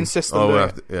editing. You insist on we'll doing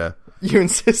have it. to, yeah. You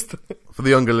insist on it. For the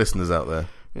younger listeners out there,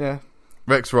 Yeah.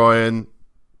 Rex Ryan.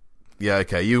 Yeah,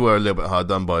 okay. You were a little bit hard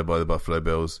done by the Buffalo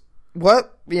Bills.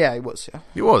 What? Yeah, he was, yeah.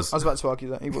 He was. I was about to argue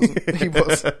that. He wasn't. He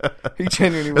was. He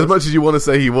genuinely was. As much as you want to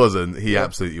say he wasn't, he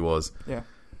absolutely was. Yeah.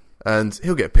 And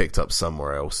he'll get picked up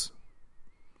somewhere else.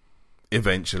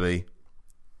 Eventually.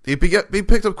 He'd be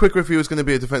picked up quicker if he was going to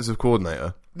be a defensive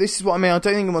coordinator. This is what I mean. I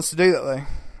don't think he wants to do that, though.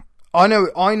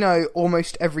 I know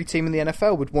almost every team in the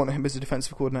NFL would want him as a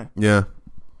defensive coordinator. Yeah.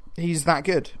 He's that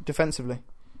good, defensively.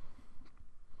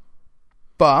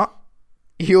 But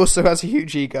he also has a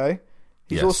huge ego.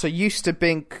 He's also used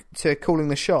to calling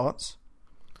the shots.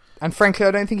 And frankly,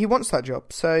 I don't think he wants that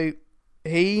job. So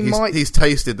he's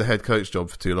tasted the head coach job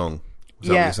for too long. Is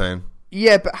that what you're saying?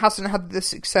 Yeah, but hasn't had the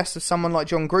success of someone like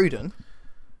John Gruden,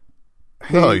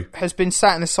 who has been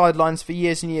sat in the sidelines for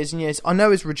years and years and years. I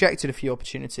know he's rejected a few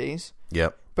opportunities.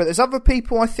 Yep. But there's other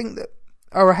people I think that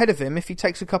are ahead of him if he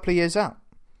takes a couple of years out.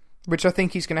 Which I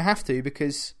think he's going to have to,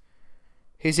 because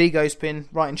his ego's been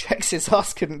writing checks his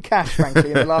ass couldn't cash, frankly,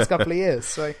 in the last couple of years.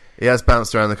 So he has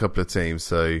bounced around a couple of teams,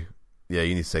 so yeah,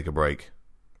 you need to take a break.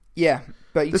 Yeah,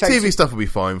 but the TV stuff will be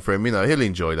fine for him. You know, he'll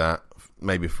enjoy that,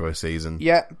 maybe for a season.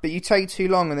 Yeah, but you take too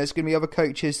long, and there's going to be other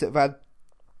coaches that have had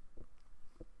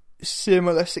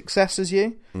similar success as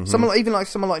you. Mm-hmm.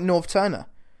 Someone like Norv Turner,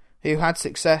 who had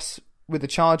success with the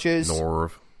Chargers.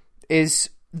 Norv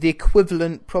is the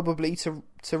equivalent probably to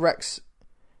Rex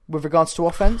with regards to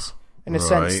offense, in a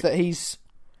sense that he's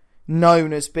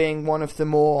known as being one of the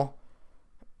more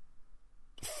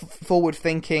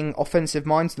forward-thinking offensive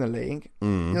minds in the league. You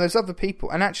know, there's other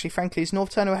people, and actually, frankly, is Norv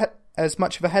Turner as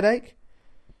much of a headache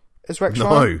as Rex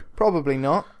Ryan? Probably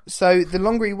not. So the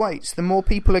longer he waits, the more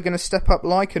people are going to step up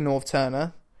like a Norv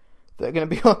Turner that are going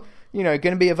to be, going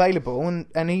to be available,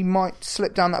 and he might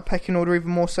slip down that pecking order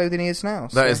even more so than he is now.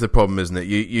 That is the problem, isn't it?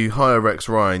 You hire Rex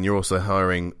Ryan, you're also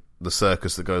hiring the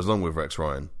circus that goes along with Rex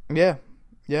Ryan. Yeah,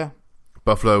 yeah.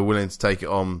 Buffalo are willing to take it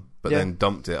on, but then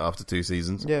dumped it after 2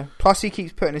 seasons. Yeah. Plus, he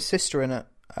keeps putting his sister in it,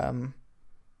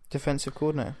 defensive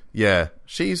coordinator. Yeah,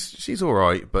 she's all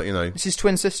right, but you know, it's his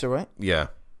twin sister, right? Yeah.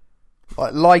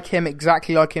 Like him,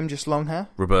 exactly like him, just long hair.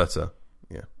 Roberta.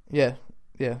 Yeah. Yeah,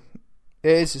 yeah.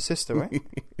 It is his sister, right?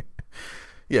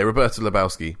 Yeah, Roberta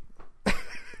Lebowski.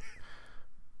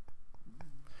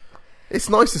 It's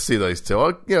nice to see those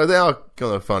two. They are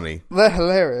kind of funny. They're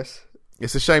hilarious.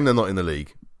 It's a shame they're not in the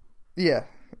league. Yeah.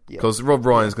 Because Rob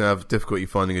Ryan's going to have difficulty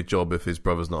finding a job if his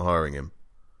brother's not hiring him.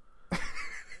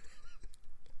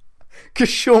 Because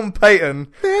Sean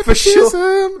Payton, for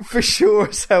sure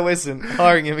as hell isn't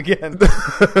hiring him again.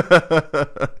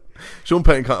 Sean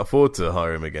Payton can't afford to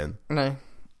hire him again. No.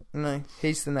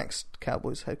 He's the next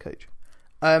Cowboys head coach.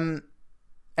 Any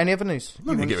other news? I'm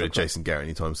not going to get rid of Jason Garrett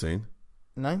anytime soon.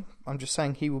 No, I'm just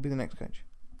saying he will be the next coach.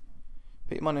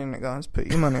 Put your money on it, guys. Put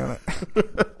your money on it.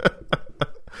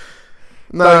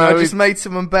 No, I just made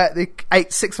someone bet the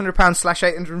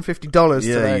 £600/$850 today.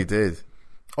 Yeah, you did.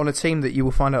 On a team that you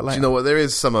will find out later. Do you know what? There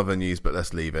is some other news, but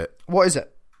let's leave it. What is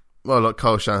it? Well, like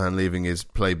Kyle Shanahan leaving his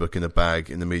playbook in a bag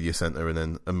in the media centre, and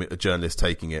then a journalist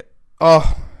taking it.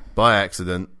 Oh, by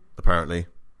accident, apparently.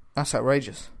 That's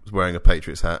outrageous. Was wearing a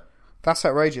Patriots hat. That's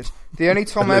outrageous. The only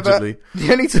time I ever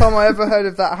heard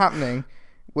of that happening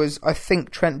was, I think,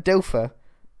 Trent Dilfer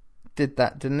did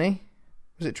that, didn't he?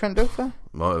 Was it Trent Dilfer?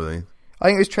 Might have been. I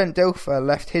think it was Trent Dilfer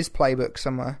left his playbook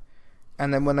somewhere,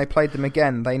 and then when they played them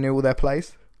again, they knew all their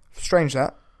plays. Strange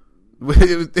that.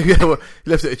 He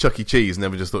left it at Chuck E. Cheese and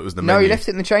never just thought it was the menu. No, he left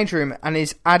it in the change room and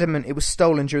is adamant it was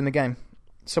stolen during the game.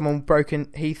 Someone broke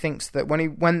in. He thinks that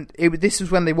this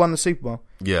was when they won the Super Bowl.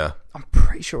 Yeah. I'm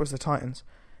pretty sure it was the Titans.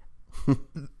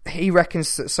 He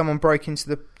reckons that someone broke into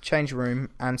the change room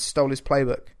and stole his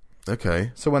playbook.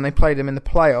 Okay. So when they played him in the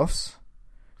playoffs,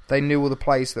 they knew all the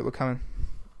plays that were coming.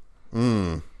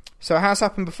 So it has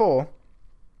happened before.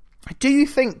 Do you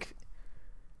think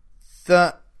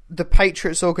that the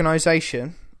Patriots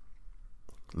organisation,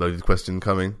 loaded question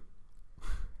coming,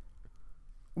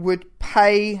 would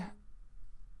pay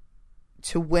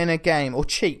to win a game, or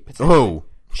cheat potentially?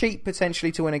 Cheat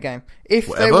potentially to win a game if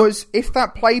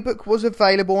that playbook was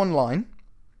available online?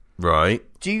 Right.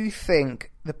 Do you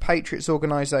think the Patriots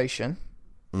organisation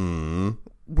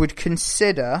would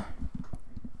consider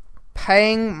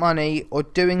paying money or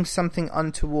doing something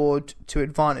untoward to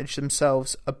advantage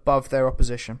themselves above their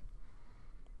opposition?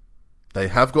 They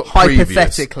have got previous.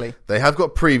 Hypothetically. They have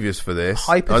got previous for this.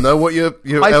 I know what you're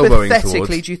elbowing towards.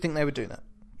 Hypothetically, do you think they would do that?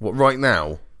 What, right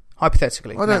now?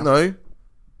 Hypothetically. I don't know.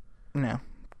 No.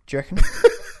 Do you reckon?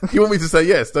 You want me to say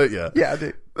yes, don't you? Yeah, I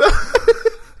do.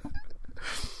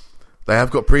 They have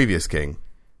got previous, King.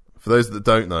 For those that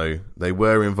don't know, they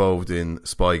were involved in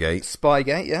Spygate.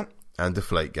 Spygate, yeah. And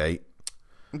Deflategate.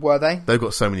 Were they? They've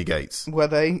got so many gates. Were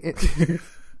they?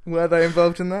 Were they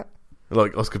involved in that?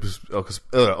 Like Oscar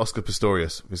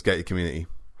Pistorius, his gated community.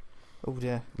 Oh,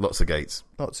 yeah. Lots of gates.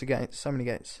 Lots of gates. So many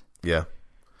gates. Yeah.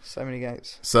 So many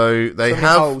gates. So they many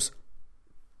have... holes.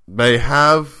 They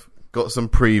have got some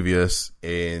previous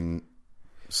in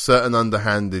certain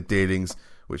underhanded dealings,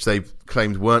 which they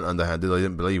claimed weren't underhanded. I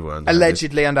didn't believe were underhanded.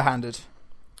 Allegedly underhanded.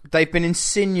 They've been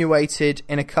insinuated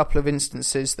in a couple of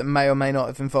instances that may or may not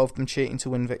have involved them cheating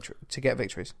to get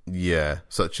victories. Yeah,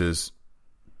 such as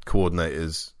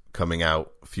coordinators coming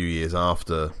out a few years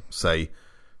after, say,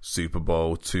 Super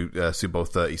Bowl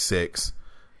 36,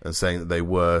 and saying that they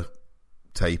were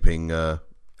taping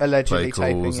allegedly play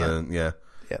taping, calls yeah.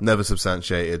 and never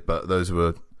substantiated, but those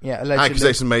were allegedly.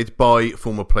 accusations made by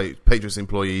former Patriots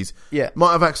employees. Yeah,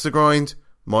 might have axed the grind,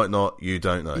 might not. You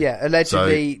don't know. Yeah,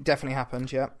 allegedly, definitely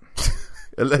happened. Yeah,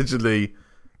 allegedly,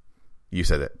 you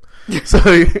said it.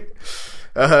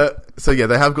 So yeah,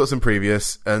 they have got some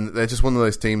previous, and they're just one of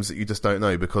those teams that you just don't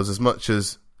know, because as much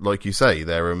as, like you say,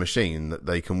 they're a machine that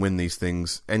they can win these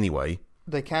things anyway.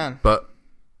 They can. But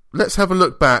let's have a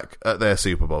look back at their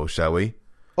Super Bowl, shall we?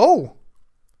 Oh.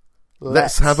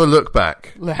 Let's have a look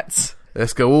back. Let's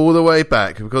go all the way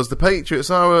back, because the Patriots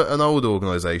are an old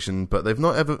organisation, but they've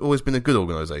not ever always been a good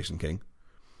organisation, King.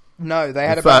 No, they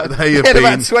had about a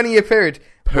 20-year period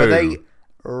where they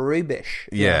rubbish.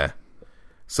 Yeah.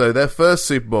 So their first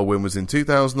Super Bowl win was in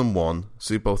 2001,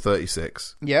 Super Bowl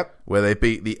 36. Yep. Where they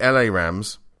beat the LA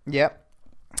Rams. Yep.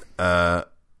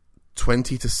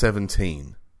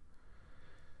 20-17.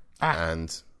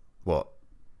 And what?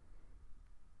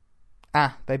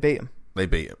 They beat them. They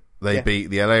beat them. They beat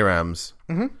the LA Rams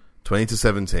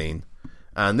 20-17.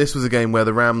 And this was a game where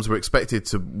the Rams were expected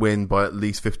to win by at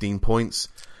least 15 points.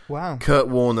 Wow. Kurt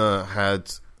Warner had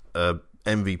a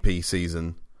MVP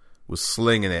season, was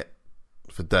slinging it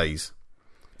for days.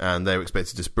 And they were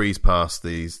expected to just breeze past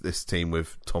this team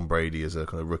with Tom Brady as a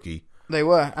kind of rookie. They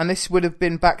were. And this would have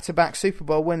been back-to-back Super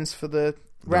Bowl wins for the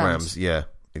Rams. Yeah,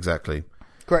 exactly.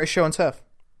 Greatest show on turf.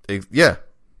 Yeah.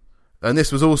 And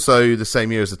this was also the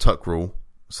same year as the Tuck Rule.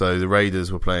 So the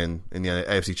Raiders were playing in the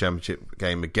AFC Championship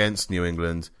game against New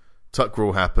England. Tuck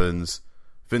Rule happens.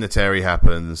 Vinatieri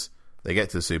happens. They get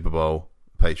to the Super Bowl,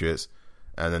 Patriots.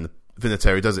 And then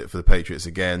Vinatieri does it for the Patriots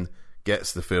again.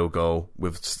 Gets the field goal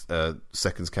with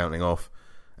seconds counting off.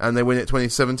 And they win it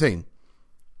 2017.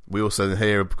 We also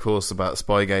hear, of course, about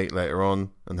Spygate later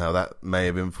on and how that may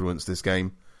have influenced this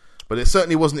game. But it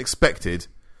certainly wasn't expected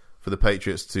for the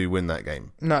Patriots to win that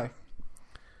game. No.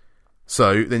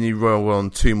 So then you roll on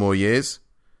 2 more years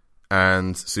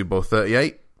and Super Bowl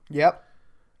 38. Yep.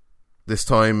 This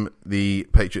time the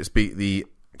Patriots beat the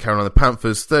Carolina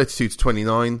Panthers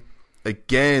 32-29.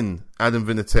 Again, Adam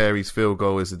Vinatieri's field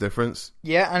goal is the difference.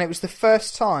 Yeah, and it was the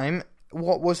first time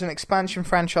what was an expansion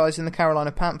franchise in the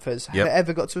Carolina Panthers had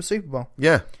ever got to a Super Bowl.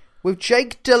 Yeah. With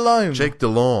Jake Delhomme. Jake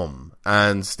Delhomme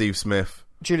and Steve Smith.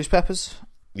 Julius Peppers.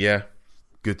 Yeah.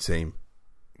 Good team.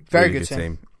 Very really good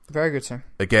team. Very good team.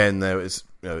 Again, it's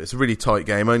a really tight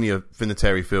game. Only a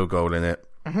Vinatieri field goal in it.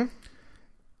 Mm-hmm.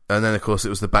 And then, of course, it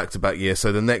was the back-to-back year.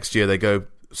 So the next year they go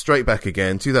straight back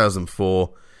again.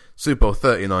 2004, Super Bowl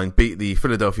 39, beat the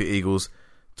Philadelphia Eagles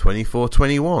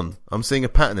 24-21. I'm seeing a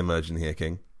pattern emerging here,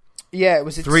 King. Yeah, it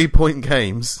was 3-point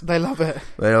games. They love it.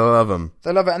 They love them.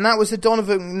 They love it. And that was the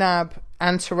Donovan McNabb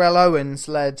and Terrell Owens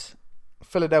led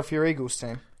Philadelphia Eagles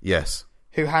team. Yes.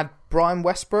 Who had Brian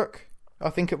Westbrook, I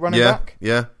think, at running back.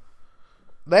 Yeah.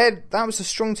 That was a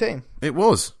strong team. It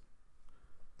was.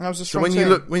 That was a strong team.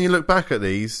 So when you look back at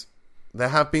these, there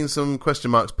have been some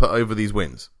question marks put over these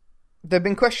wins. There have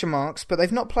been question marks, but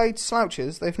they've not played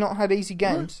slouches. They've not had easy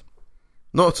games.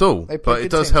 Not at all. But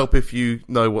it does help if you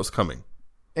know what's coming.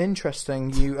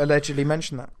 Interesting. You allegedly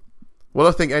mentioned that. Well,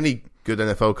 I think any good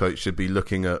NFL coach should be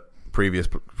looking at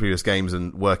previous games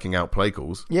and working out play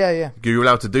calls. Yeah. You're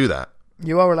allowed to do that.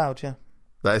 You are allowed, yeah.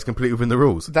 That is completely within the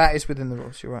rules. That is within the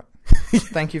rules, you're right.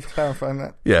 Thank you for clarifying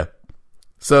that. Yeah.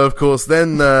 So, of course,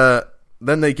 then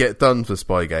they get done for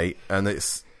Spygate, and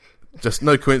it's just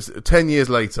no coincidence. 10 years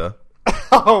later...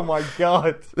 Oh, my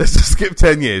God. Let's just skip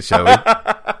 10 years, shall we?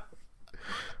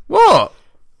 What?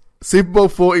 Super Bowl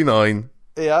 49.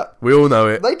 Yeah. We all know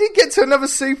it. They did get to another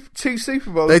two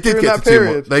Super Bowls they did during get that to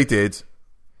period. They did.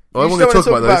 I want to talk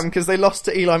about those them because they lost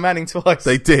to Eli Manning twice.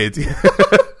 They did.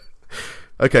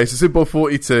 Okay, so Super Bowl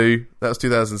 42, that was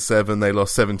 2007. They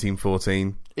lost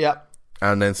 17-14. Yep.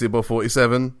 And then Super Bowl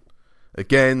 47,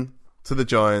 again, to the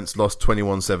Giants, lost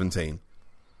 21-17.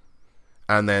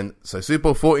 And then, so Super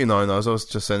Bowl 49, as I was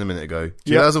just saying a minute ago,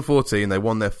 2014, they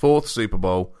won their 4th Super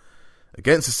Bowl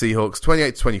against the Seahawks,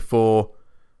 28-24.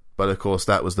 But, of course,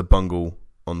 that was the bungle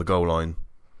on the goal line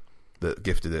that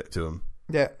gifted it to them.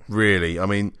 Yeah. Really, I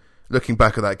mean, looking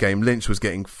back at that game, Lynch was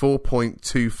getting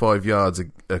 4.25 yards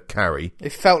a carry.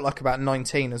 It felt like about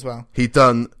 19 as well. He'd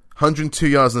done 102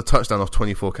 yards and a touchdown off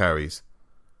 24 carries.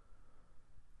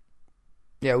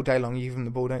 Yeah, all day long you give him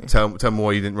the ball, don't you? Tell me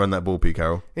why you didn't run that ball, Pete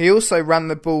Carroll. He also ran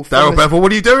the ball from Darryl Bevell,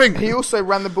 what are you doing? He also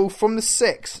ran the ball from the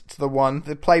 6 to the 1,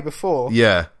 the play before.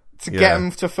 Yeah. To get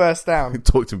him to first down. He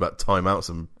talked to him about timeouts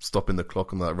and stopping the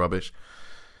clock and all that rubbish.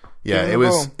 Yeah,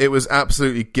 it was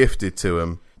absolutely gifted to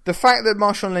him. The fact that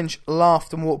Marshawn Lynch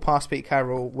laughed and walked past Pete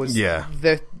Carroll was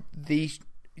that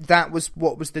was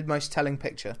what was the most telling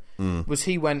picture. Was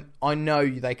he went, I know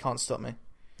they can't stop me.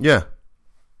 Yeah.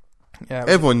 Yeah,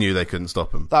 everyone knew they couldn't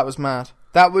stop him. That was mad.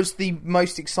 That was the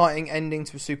most exciting ending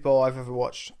to a Super Bowl I've ever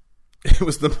watched. It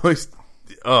was the most...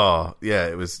 Oh, yeah,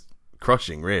 it was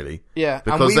crushing, really. Yeah.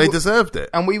 Because they deserved it.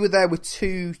 And we were there with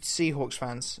 2 Seahawks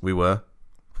fans. We were.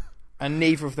 And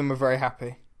neither of them were very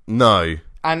happy. No.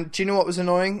 And do you know what was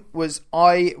annoying? Was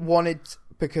I wanted...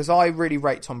 Because I really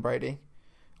rate Tom Brady.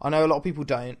 I know a lot of people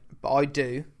don't, but I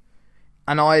do.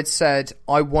 And I had said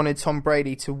I wanted Tom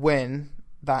Brady to win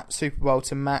that Super Bowl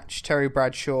to match Terry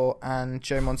Bradshaw and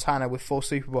Joe Montana with 4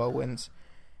 Super Bowl wins.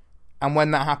 And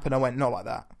when that happened, I went, not like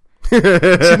that. Do you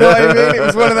know what I mean? It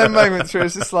was one of them moments where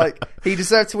it's just like, he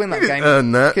deserved to win that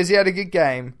game because he had a good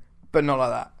game, but not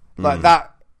like that. Like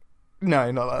that.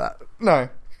 No, not like that. No,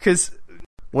 because...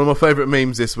 One of my favourite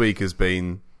memes this week has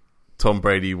been Tom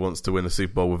Brady wants to win a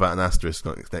Super Bowl without an asterisk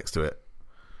next to it.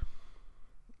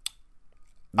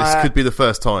 This could be the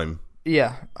first time.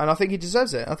 Yeah, and I think he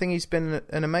deserves it. I think he's been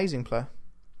an amazing player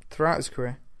throughout his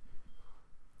career.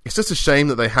 It's just a shame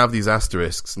that they have these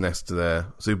asterisks next to their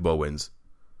Super Bowl wins.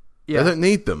 Yeah. They don't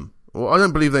need them. Well, I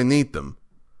don't believe they need them.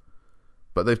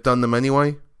 But they've done them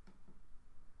anyway.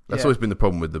 That's always been the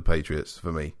problem with the Patriots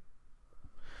for me.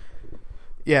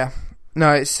 Yeah.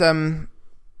 No, it's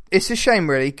a shame,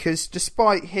 really, because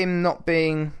despite him not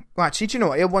being... Well, actually, do you know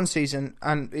what? He had one season,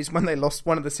 and it's when they lost...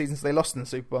 One of the seasons they lost in the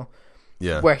Super Bowl.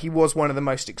 Yeah. Where he was one of the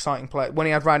most exciting players. When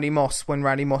he had Randy Moss, when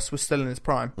Randy Moss was still in his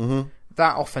prime. Mm-hmm.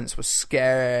 That offense was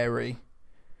scary.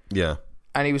 Yeah.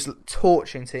 And he was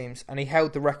torching teams, and he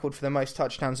held the record for the most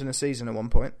touchdowns in a season at one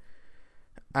point.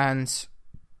 And...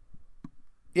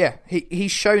 Yeah,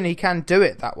 he's shown he can do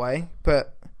it that way,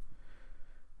 but...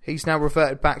 He's now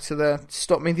reverted back to the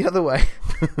stop me the other way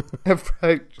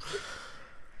approach.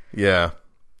 Yeah.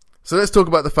 So let's talk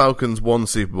about the Falcons' one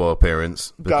Super Bowl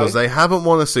appearance. Because they haven't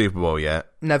won a Super Bowl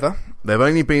yet. Never. They've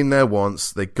only been there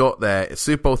once. They got there. It's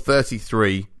Super Bowl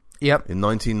 33. Yep. In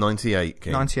 1998.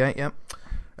 98, yep.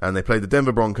 And they played the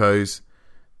Denver Broncos.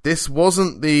 This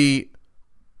wasn't the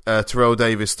Terrell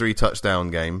Davis 3-touchdown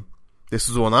game. This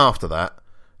was the one after that.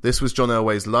 This was John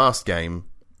Elway's last game.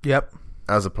 Yep.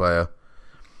 As a player.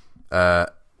 It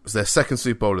was their second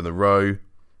Super Bowl in a row,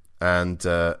 and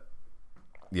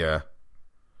yeah,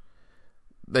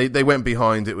 they went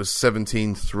behind. It was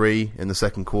 17-3 in the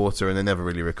second quarter, and they never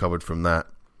really recovered from that.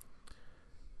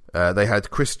 They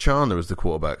had Chris Chandler as the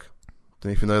quarterback.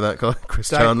 Don't know if you know that guy,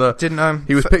 Chandler. Didn't know him.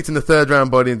 He was picked in the 3rd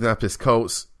round by the Indianapolis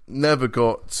Colts. Never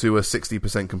got to a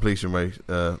 60% completion rate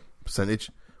percentage,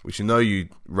 which you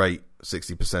rate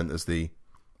 60% as the...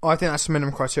 I think that's the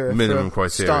minimum criteria.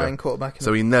 Starting quarterback.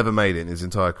 So he never made it in his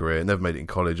entire career. Never made it in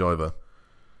college either.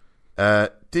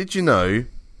 Did you know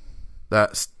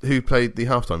that who played the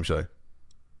halftime show?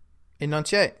 In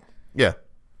 98? Yeah.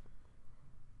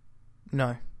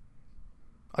 No.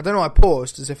 I don't know. I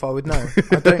paused as if I would know.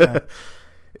 I don't know.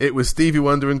 It was Stevie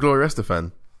Wonder and Gloria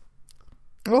Estefan.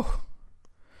 Oh.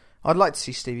 I'd like to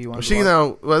see Stevie Wonder.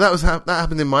 That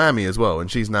happened in Miami as well,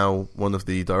 and she's now one of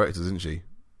the directors, isn't she?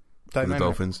 Don't know. The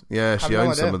Dolphins. Yeah, she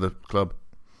owns some of the club.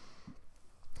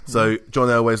 So, John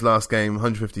Elway's last game,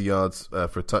 150 yards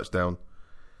for a touchdown.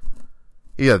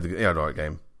 He had a right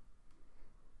game.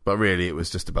 But really, it was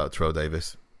just about Terrell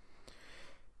Davis.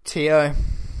 TD,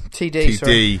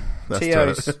 sorry.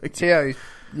 T.O.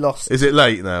 lost. Is it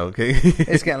late now? Okay.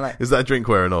 It's getting late. Is that drink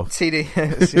wearing off? TD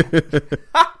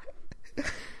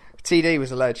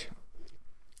was a ledge.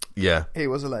 Yeah. He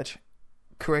was a ledge.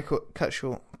 Career cut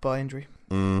short by injury.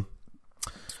 And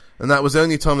that was the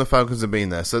only time the Falcons have been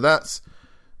there. So that's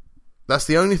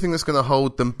the only thing that's going to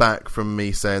hold them back from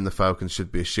me saying the Falcons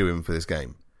should be a shoo-in for this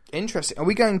game. Interesting. Are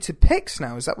we going to picks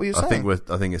now? Is that what you're saying?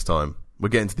 I think it's time. We're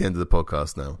getting to the end of the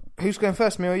podcast now. Who's going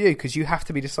first, me or you? Because you have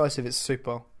to be decisive. It's a Super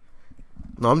Bowl.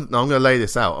 No, I'm going to lay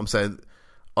this out. I'm saying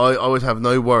I would have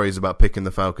no worries about picking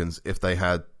the Falcons if they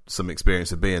had some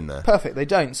experience of being there. Perfect. They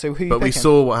don't. So who? But we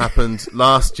saw what happened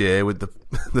last year with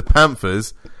the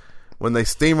Panthers when they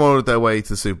steamrolled their way to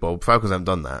the Super Bowl. Falcons haven't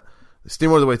done that. They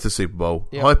steamrolled their way to the Super Bowl.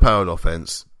 Yep. High-powered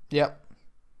offense. Yep.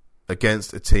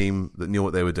 Against a team that knew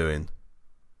what they were doing.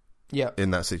 Yep.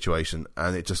 In that situation,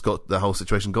 and the whole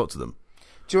situation got to them.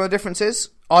 Do you know what the difference is?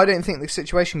 I don't think the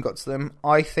situation got to them.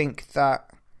 I think that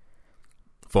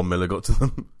Von Miller got to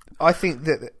them. I think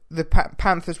that the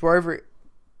Panthers were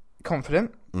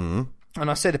overconfident. Mm-hmm.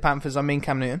 And I say the Panthers, I mean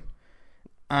Cam Newton.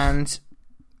 And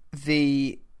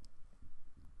he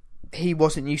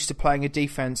wasn't used to playing a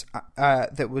defense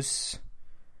that was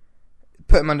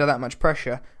put him under that much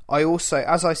pressure. I also,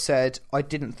 as I said, I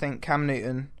didn't think Cam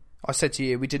Newton. I said to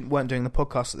you, weren't doing the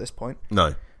podcast at this point.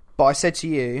 No, but I said to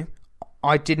you,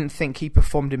 I didn't think he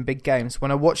performed in big games. When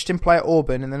I watched him play at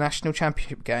Auburn in the national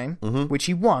championship game, which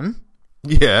he won.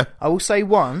 Yeah, I will say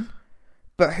won.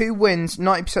 But who wins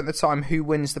 90% of the time? Who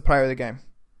wins the player of the game?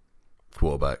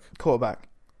 Quarterback.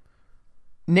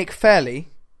 Nick Fairley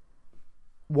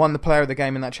won the player of the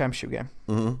game in that championship game.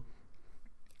 Mm-hmm.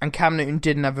 And Cam Newton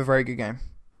didn't have a very good game.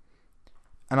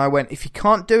 And I went, if he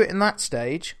can't do it in that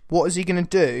stage, what is he going to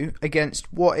do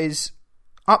against what is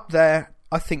up there?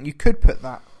 I think you could put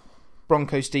that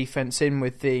Broncos defense in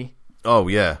with the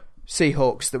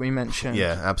Seahawks that we mentioned.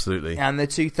 Yeah, absolutely. And the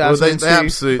 2002 they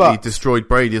absolutely destroyed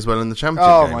Brady as well in the championship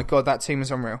game. Oh my God, that team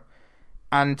was unreal.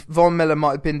 And Von Miller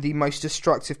might have been the most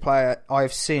destructive player I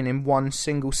have seen in one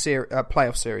single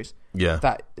playoff series. Yeah.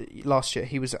 That last year,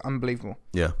 he was unbelievable.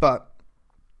 Yeah. But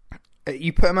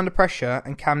you put him under pressure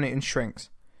and Cam Newton shrinks.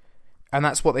 And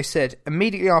that's what they said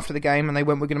immediately after the game. And they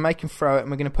went, we're going to make him throw it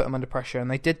and we're going to put him under pressure. And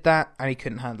they did that and he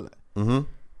couldn't handle it. Mm-hmm.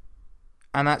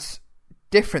 And that's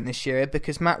different this year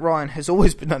because Matt Ryan has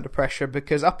always been under pressure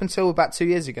because up until about 2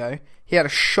 years ago, he had a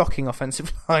shocking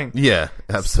offensive line. Yeah,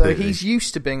 absolutely. So he's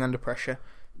used to being under pressure.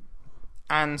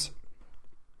 And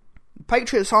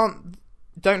Patriots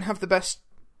don't have the best.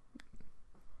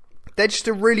 They're just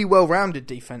a really well-rounded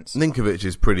defense. Ninkovich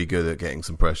is pretty good at getting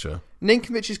some pressure.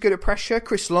 Ninkovich is good at pressure.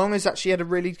 Chris Long has actually had a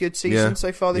really good season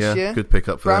so far this year. Good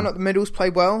pickup for Brown them. up the middle's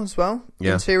played well as well.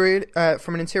 Yeah.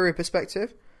 From an interior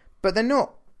perspective. But they've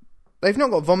not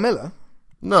got Von Miller.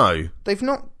 No. They're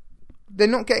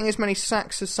not getting as many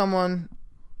sacks as someone,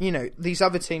 these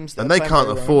other teams. And they can't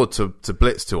afford to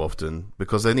blitz too often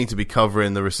because they need to be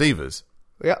covering the receivers.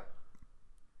 Yep.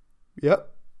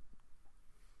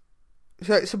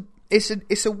 So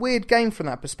it's a weird game from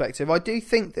that perspective. I do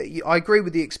think that I agree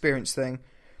with the experience thing,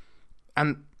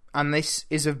 and this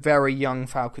is a very young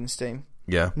Falcons team.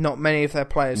 Yeah, not many of their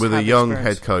players with have a young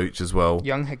experience. head coach as well.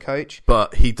 Young head coach,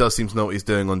 but he does seem to know what he's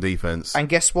doing on defense. And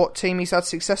guess what team he's had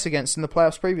success against in the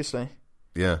playoffs previously?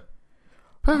 Yeah,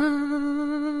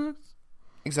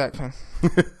 exactly.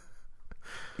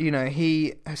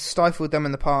 He has stifled them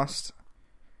in the past,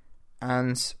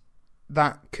 and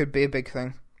that could be a big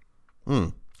thing.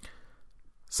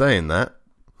 Saying that,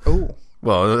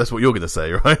 well, that's what you're going to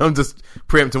say, right? I'm just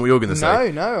preempting what you're going to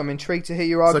say. No, I'm intrigued to hear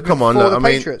your argument so come on, for look, the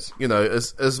Patriots.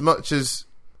 As much as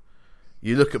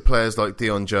you look at players like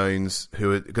Deion Jones,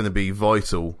 who are going to be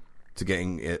vital to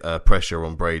getting pressure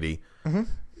on Brady,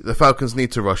 the Falcons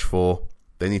need to rush for.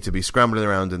 They need to be scrambling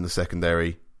around in the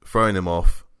secondary, throwing him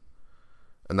off,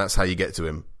 and that's how you get to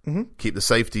him. Keep the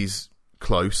safeties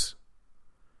close.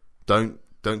 Don't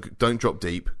drop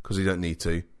deep because you don't need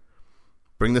to.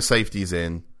 Bring the safeties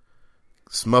in,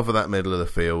 smother that middle of the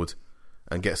field,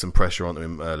 and get some pressure onto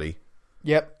him early.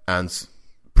 Yep. And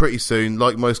pretty soon,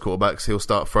 like most quarterbacks, he'll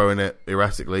start throwing it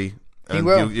erratically, and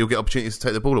you'll get opportunities to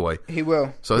take the ball away. He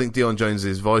will. So I think Deion Jones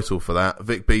is vital for that.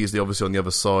 Vic Beasley, obviously, on the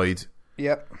other side.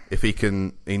 Yep. If he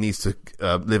needs to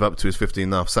live up to his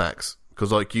 15.5 sacks,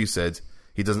 because like you said,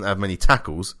 he doesn't have many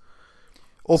tackles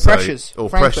or pressures.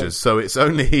 So it's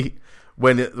only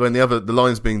when the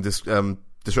line's being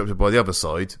disrupted by the other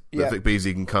side that Vic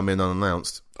Beasley can come in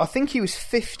unannounced. I think he was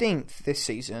 15th this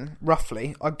season,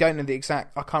 roughly. I don't know the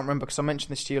exact. I can't remember because I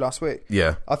mentioned this to you last week.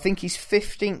 Yeah. I think he's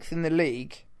 15th in the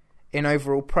league in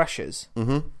overall pressures,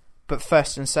 but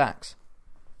first in sacks,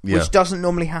 which doesn't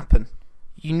normally happen.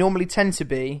 You normally tend to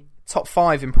be top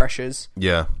 5 in pressures,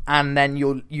 and then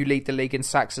you lead the league in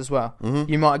sacks as well.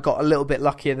 You might have got a little bit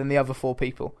luckier than the other 4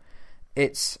 people.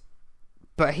 I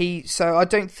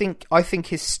think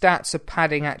his stats are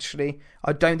padding. Actually,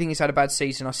 I don't think he's had a bad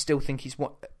season. I still think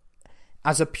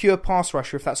as a pure pass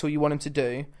rusher, if that's all you want him to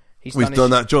do, He's done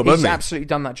that job, He's hasn't he? absolutely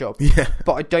done that job. Yeah.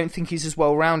 But I don't think he's as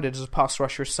well-rounded as a pass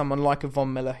rusher as someone like a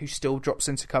Von Miller, who still drops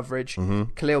into coverage.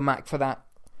 Khalil Mack for that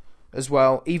as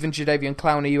well. Even Jadeveon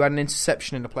Clowney, who had an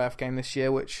interception in the playoff game this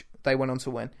year, which they went on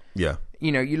to win. Yeah.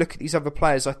 You know, you look at these other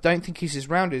players, I don't think he's as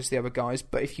rounded as the other guys,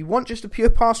 but if you want just a pure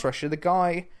pass rusher, the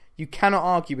guy you cannot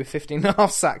argue with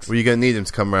 15.5 sacks. Well, you're going to need him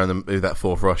to come around and be that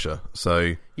fourth rusher.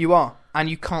 So You are, and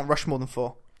you can't rush more than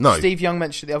 4. No. Steve Young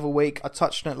mentioned it the other week. I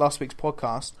touched on it last week's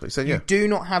podcast. He said, You yeah. do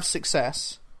not have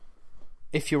success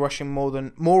if you're rushing more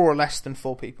or less than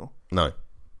 4 people No.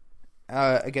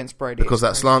 against Brady. Because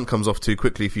that slant comes off too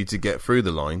quickly for you to get through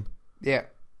the line. Yeah.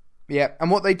 Yeah.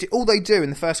 And what they do, all they do in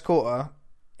the first quarter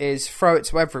is throw it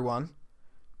to everyone,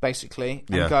 basically,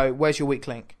 and go, where's your weak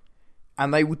link?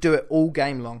 And they will do it all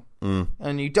game long.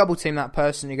 And you double team that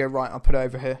person, you go, right, I'll put it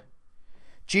over here.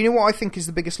 Do you know what I think is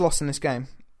the biggest loss in this game?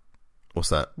 What's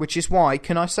that? Which is why,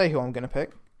 can I say who I'm going to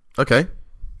pick? Okay.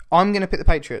 I'm going to pick the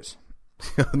Patriots.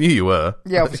 I knew you were.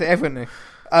 Yeah, obviously everyone knew.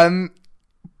 And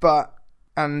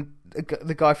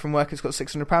the guy from work has got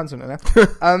 £600 on it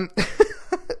now.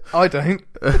 I don't.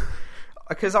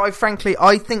 Because I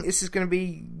think this is going to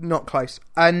be not close.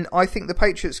 And I think the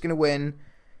Patriots are going to win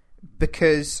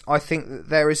because I think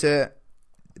that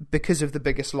because of the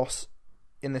biggest loss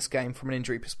in this game from an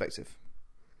injury perspective.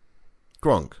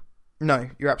 Gronk. No,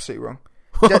 you're absolutely wrong.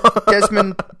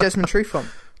 Desmond Trufant.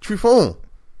 Trufant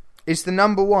is the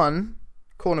number 1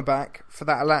 cornerback for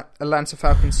that Atlanta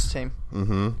Falcons team.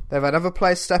 They've had other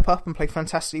players step up and play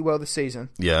fantastically well this season.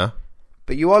 Yeah.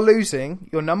 But you are losing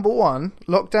your number 1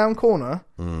 lockdown corner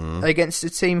against a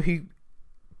team who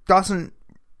doesn't...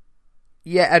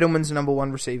 Yeah, Edelman's the number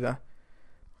 1 receiver.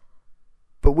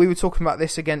 But we were talking about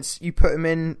this against... You put him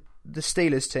in the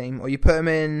Steelers team, or you put him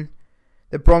in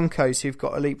the Broncos, who've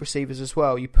got elite receivers as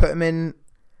well. You put him in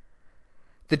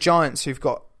the Giants, who've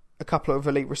got a couple of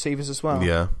elite receivers as well.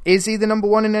 Yeah. Is he the number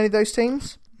 1 in any of those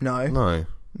teams? No.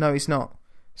 No, he's not.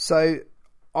 So,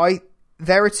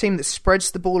 they're a team that spreads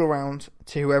the ball around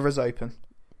to whoever's open.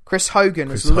 Chris Hogan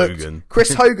has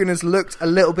looked a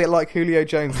little bit like Julio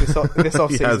Jones this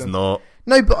offseason. He has not.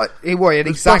 No, but he had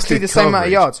exactly the same amount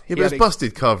of yards. Yeah, but it's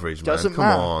busted coverage, man. Doesn't Come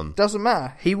matter. on. Doesn't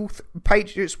matter.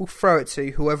 Patriots will throw it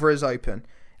to whoever is open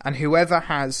and whoever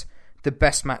has the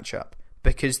best matchup,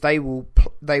 because they will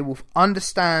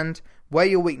understand where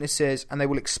your weakness is and they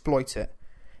will exploit it.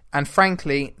 And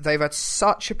frankly, they've had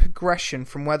such a progression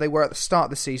from where they were at the start of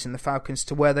the season, the Falcons,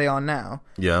 to where they are now.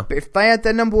 Yeah. But if they had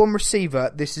their number 1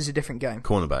 receiver, this is a different game.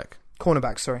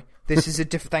 Cornerback, sorry. This is a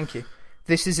different. Thank you.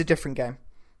 This is a different game,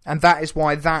 and that is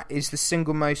why that is the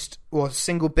single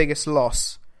biggest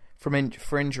loss for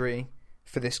injury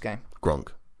for this game. Gronk.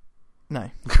 No.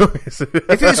 If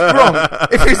it was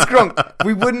Gronk,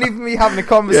 we wouldn't even be having a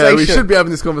conversation. Yeah, we should be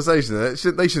having this conversation.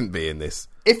 They shouldn't be in this.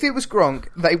 If it was Gronk,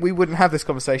 we wouldn't have this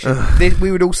conversation.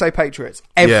 We would all say Patriots.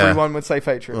 Everyone would say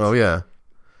Patriots. Well, yeah.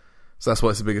 So that's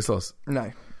why it's the biggest loss.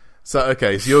 No. So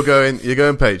okay, so you're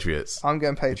going Patriots. I'm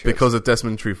going Patriots because of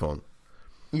Desmond Trufant.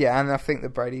 Yeah, and I think that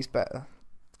Brady's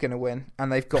going to win,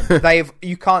 and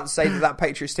you can't say that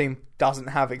Patriots team doesn't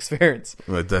have experience.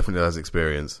 Well, it definitely has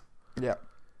experience. Yeah.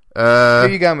 Who are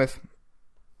you going with?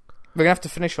 We're going to have to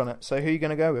finish on it, so who are you going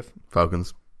to go with?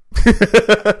 Falcons.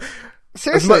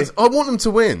 Seriously? I want them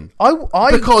to win.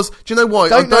 Because, do you know why?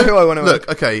 Don't know who I want to win. Look,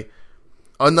 okay,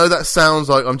 I know that sounds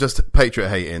like I'm just Patriot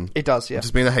hating. It does, yeah. I'm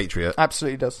just being a Hatriot.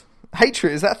 Absolutely does.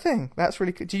 Hatred, is that a thing? That's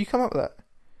really good. Did you come up with that?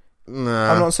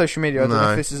 Nah. I'm not on social media. I don't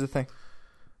know if this is a thing.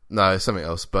 No, it's something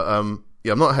else. But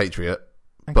yeah, I'm not a Hatriot.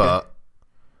 Okay. But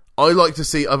I like to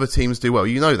see other teams do well.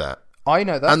 You know that. I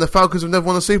know that. And the Falcons have never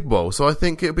won a Super Bowl, so I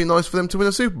think it would be nice for them to win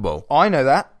a Super Bowl. I know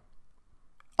that.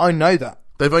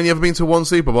 They've only ever been to 1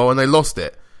 Super Bowl and they lost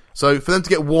it. So for them to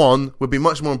get 1 would be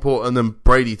much more important than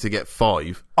Brady to get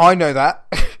 5. I know that.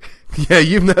 Yeah,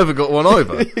 you've never got 1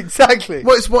 either. Exactly.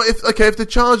 Well, if the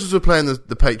Chargers were playing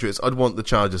the Patriots, I'd want the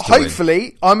Chargers to win.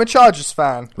 Hopefully, I'm a Chargers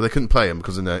fan. Well, they couldn't play them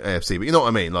because of the AFC, but you know what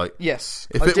I mean. Like, yes,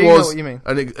 if I it was know what you mean.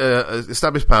 An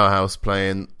established powerhouse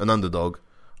playing an underdog,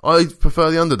 I prefer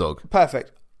the underdog.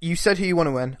 Perfect. You said who you want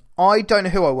to win. I don't know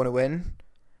who I want to win.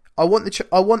 I want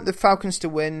the Falcons to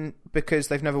win because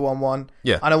they've never won one.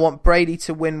 Yeah. And I want Brady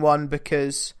to win one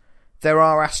because there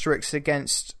are asterisks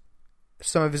against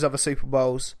some of his other Super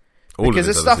Bowls. All of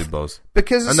his other Super Bowls.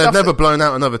 And they've never blown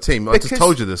out another team. I just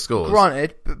told you the scores.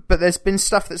 Granted, but there's been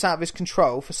stuff that's out of his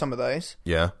control for some of those.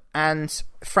 Yeah. And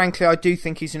frankly, I do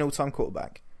think he's an all-time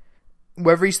quarterback.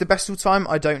 Whether he's the best all-time,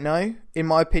 I don't know. In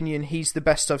my opinion, he's the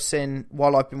best I've seen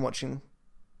while I've been watching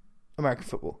American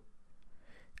football.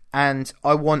 And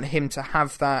I want him to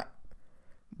have that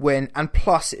win. And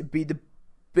plus, it'd be the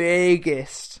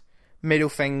biggest middle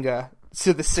finger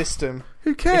to the system.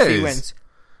 Who cares? If he wins.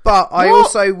 But I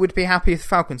also would be happy if the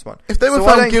Falcons won. If they were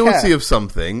found guilty of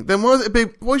something, then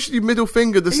why should you middle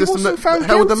finger the system that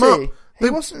held them up? He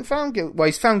wasn't found guilty. Well,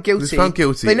 he's found guilty. He was found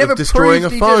guilty they never of destroying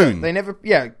a phone. They never...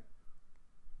 Yeah.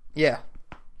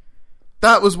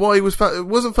 That was why he was found... It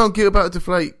wasn't found guilty about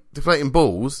deflating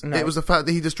balls. No. It was the fact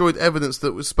that he destroyed evidence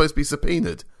that was supposed to be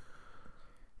subpoenaed.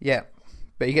 Yeah.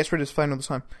 But he gets rid of his phone all the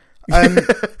time.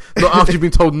 Not after you've been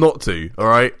told not to,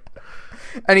 alright?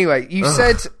 Anyway, you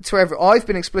said to I've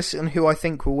been explicit on who I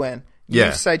think will win.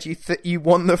 You've said you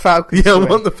want the Falcons to win. Yeah, I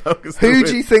want the Falcons to win. Who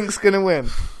do you think's going to win?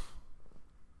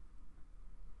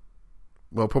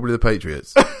 Well, probably the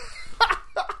Patriots.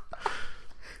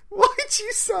 Why do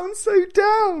you sound so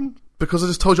down? Because I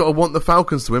just told you I want the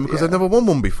Falcons to win because they've never won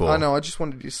one before. I know, I just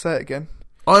wanted you to say it again.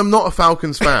 I'm not a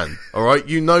Falcons fan, alright?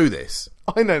 You know this.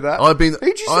 I know that. I've been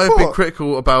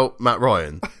critical about Matt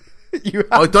Ryan.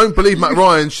 I don't believe Matt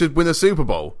Ryan should win a Super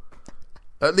Bowl.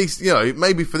 At least,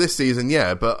 maybe for this season,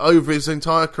 yeah, but over his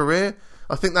entire career,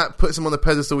 I think that puts him on a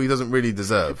pedestal he doesn't really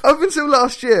deserve. Up until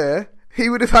last year, he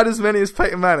would have had as many as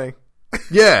Peyton Manning.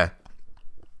 Yeah.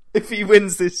 If he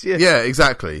wins this year. Yeah,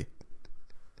 exactly.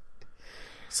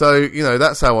 So,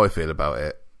 that's how I feel about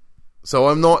it. So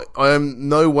I am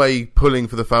no way pulling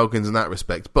for the Falcons in that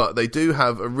respect, but they do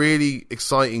have a really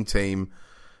exciting team.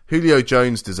 Julio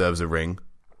Jones deserves a ring.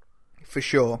 For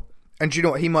sure. And do you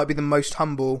know what? He might be the most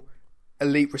humble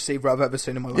elite receiver I've ever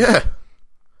seen in my life. Yeah.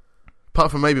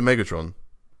 Apart from maybe Megatron.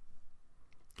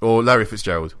 Or Larry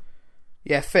Fitzgerald.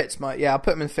 Yeah, Fitz might. Yeah, I'll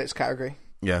put him in the Fitz category.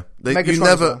 Yeah.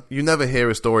 You never hear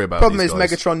a story about Problem these is,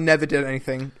 guys. Megatron never did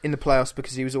anything in the playoffs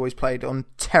because he was always played on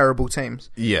terrible teams.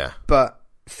 Yeah. But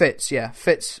Fitz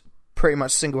pretty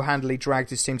much single-handedly dragged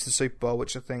his team to the Super Bowl,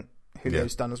 which I think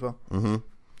Julio's done as well. Mm-hmm.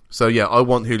 So, yeah, I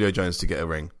want Julio Jones to get a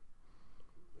ring.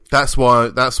 That's why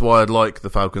I'd like the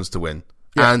Falcons to win.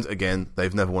 Yeah. And again,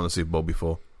 they've never won a Super Bowl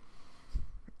before.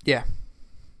 Yeah.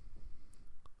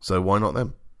 So why not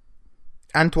them?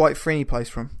 And Dwight Freeney plays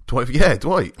for him. Dwight.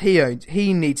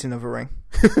 He needs another ring.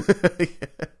 Yeah.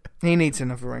 He needs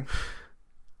another ring.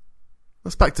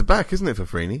 That's back to back, isn't it, for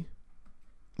Freeney?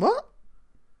 What?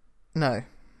 No.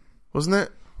 Wasn't it?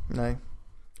 No.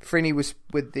 Freeney was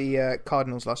with the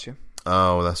Cardinals last year.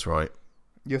 Oh, that's right.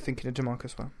 You're thinking of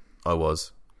DeMarcus well. I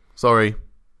was. Sorry.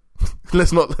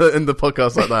 Let's not end the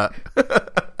podcast like that.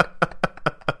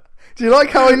 Do you like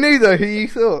how I knew, though, who you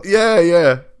thought?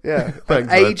 Yeah.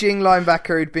 Thanks, an aging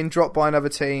linebacker who'd been dropped by another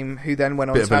team who then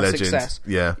went on to have success.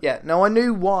 Yeah. No, I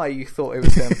knew why you thought it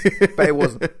was him, but it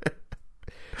wasn't.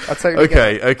 I totally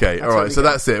get it. Okay. All right, so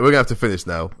that's it. We're going to have to finish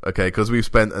now, okay, because we've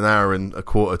spent an hour and a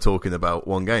quarter talking about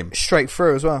one game. Straight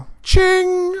through as well.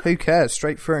 Ching! Who cares?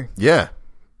 Straight through. Yeah.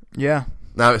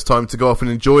 Now it's time to go off and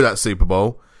enjoy that Super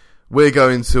Bowl. We're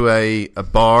going to a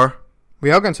bar.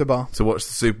 We are going to a bar. To watch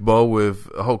the Super Bowl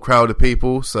with a whole crowd of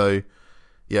people, so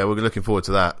yeah, we're looking forward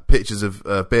to that. Pictures of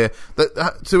beer.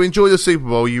 To enjoy the Super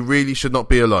Bowl, you really should not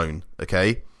be alone,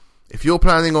 okay? If you're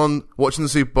planning on watching the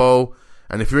Super Bowl,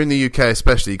 and if you're in the UK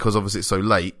especially, because obviously it's so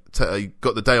late, you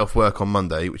got the day off work on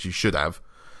Monday, which you should have,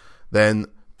 then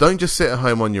don't just sit at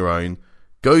home on your own.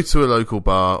 Go to a local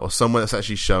bar or somewhere that's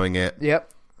actually showing it.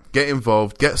 Yep. Get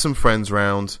involved. Get some friends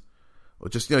round. Or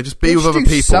just be with other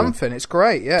people. Do something. It's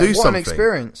great. Yeah. What an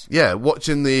experience. Yeah.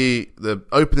 Watching the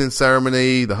opening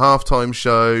ceremony, the halftime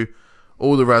show,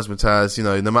 all the razzmatazz.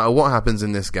 No matter what happens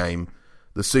in this game,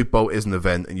 the Super Bowl is an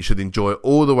event, and you should enjoy it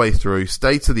all the way through.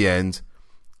 Stay to the end.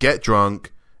 Get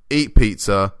drunk. Eat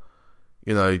pizza.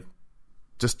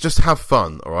 Just have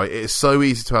fun. All right. It is so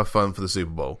easy to have fun for the Super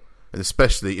Bowl, and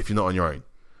especially if you're not on your own.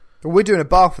 Well, we're doing a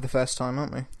bar for the first time,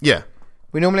 aren't we? Yeah.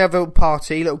 We normally have a little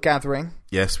party, little gathering.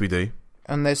 Yes, we do.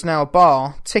 And there's now a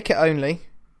bar, ticket only.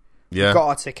 Yeah. We've got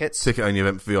our tickets. Ticket only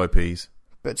event for VIPs.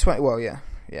 But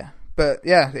yeah. But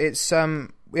yeah, it's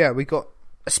we got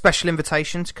a special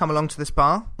invitation to come along to this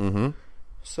bar. Mm-hmm.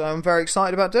 So I'm very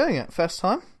excited about doing it. First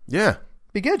time. Yeah.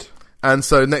 Be good. And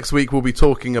so next week we'll be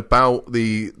talking about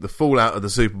the fallout of the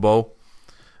Super Bowl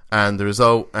and the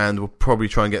result, and we'll probably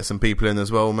try and get some people in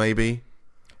as well, maybe.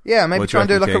 Yeah, maybe try and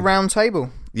do like a round table.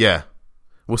 Yeah.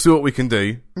 We'll see what we can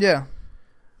do. Yeah.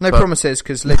 No promises,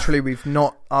 because literally we've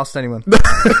not asked anyone. I'm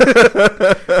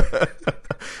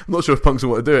not sure if Punks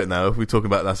will want to do it now if we talk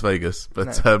about Las Vegas.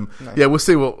 But no. Yeah, we'll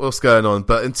see what's going on.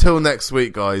 But until next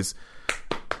week, guys,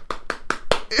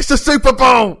 it's the Super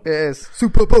Bowl! It is.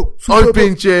 Super Bowl. I've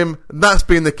been Jim, and that's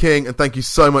been the King, and thank you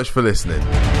so much for listening.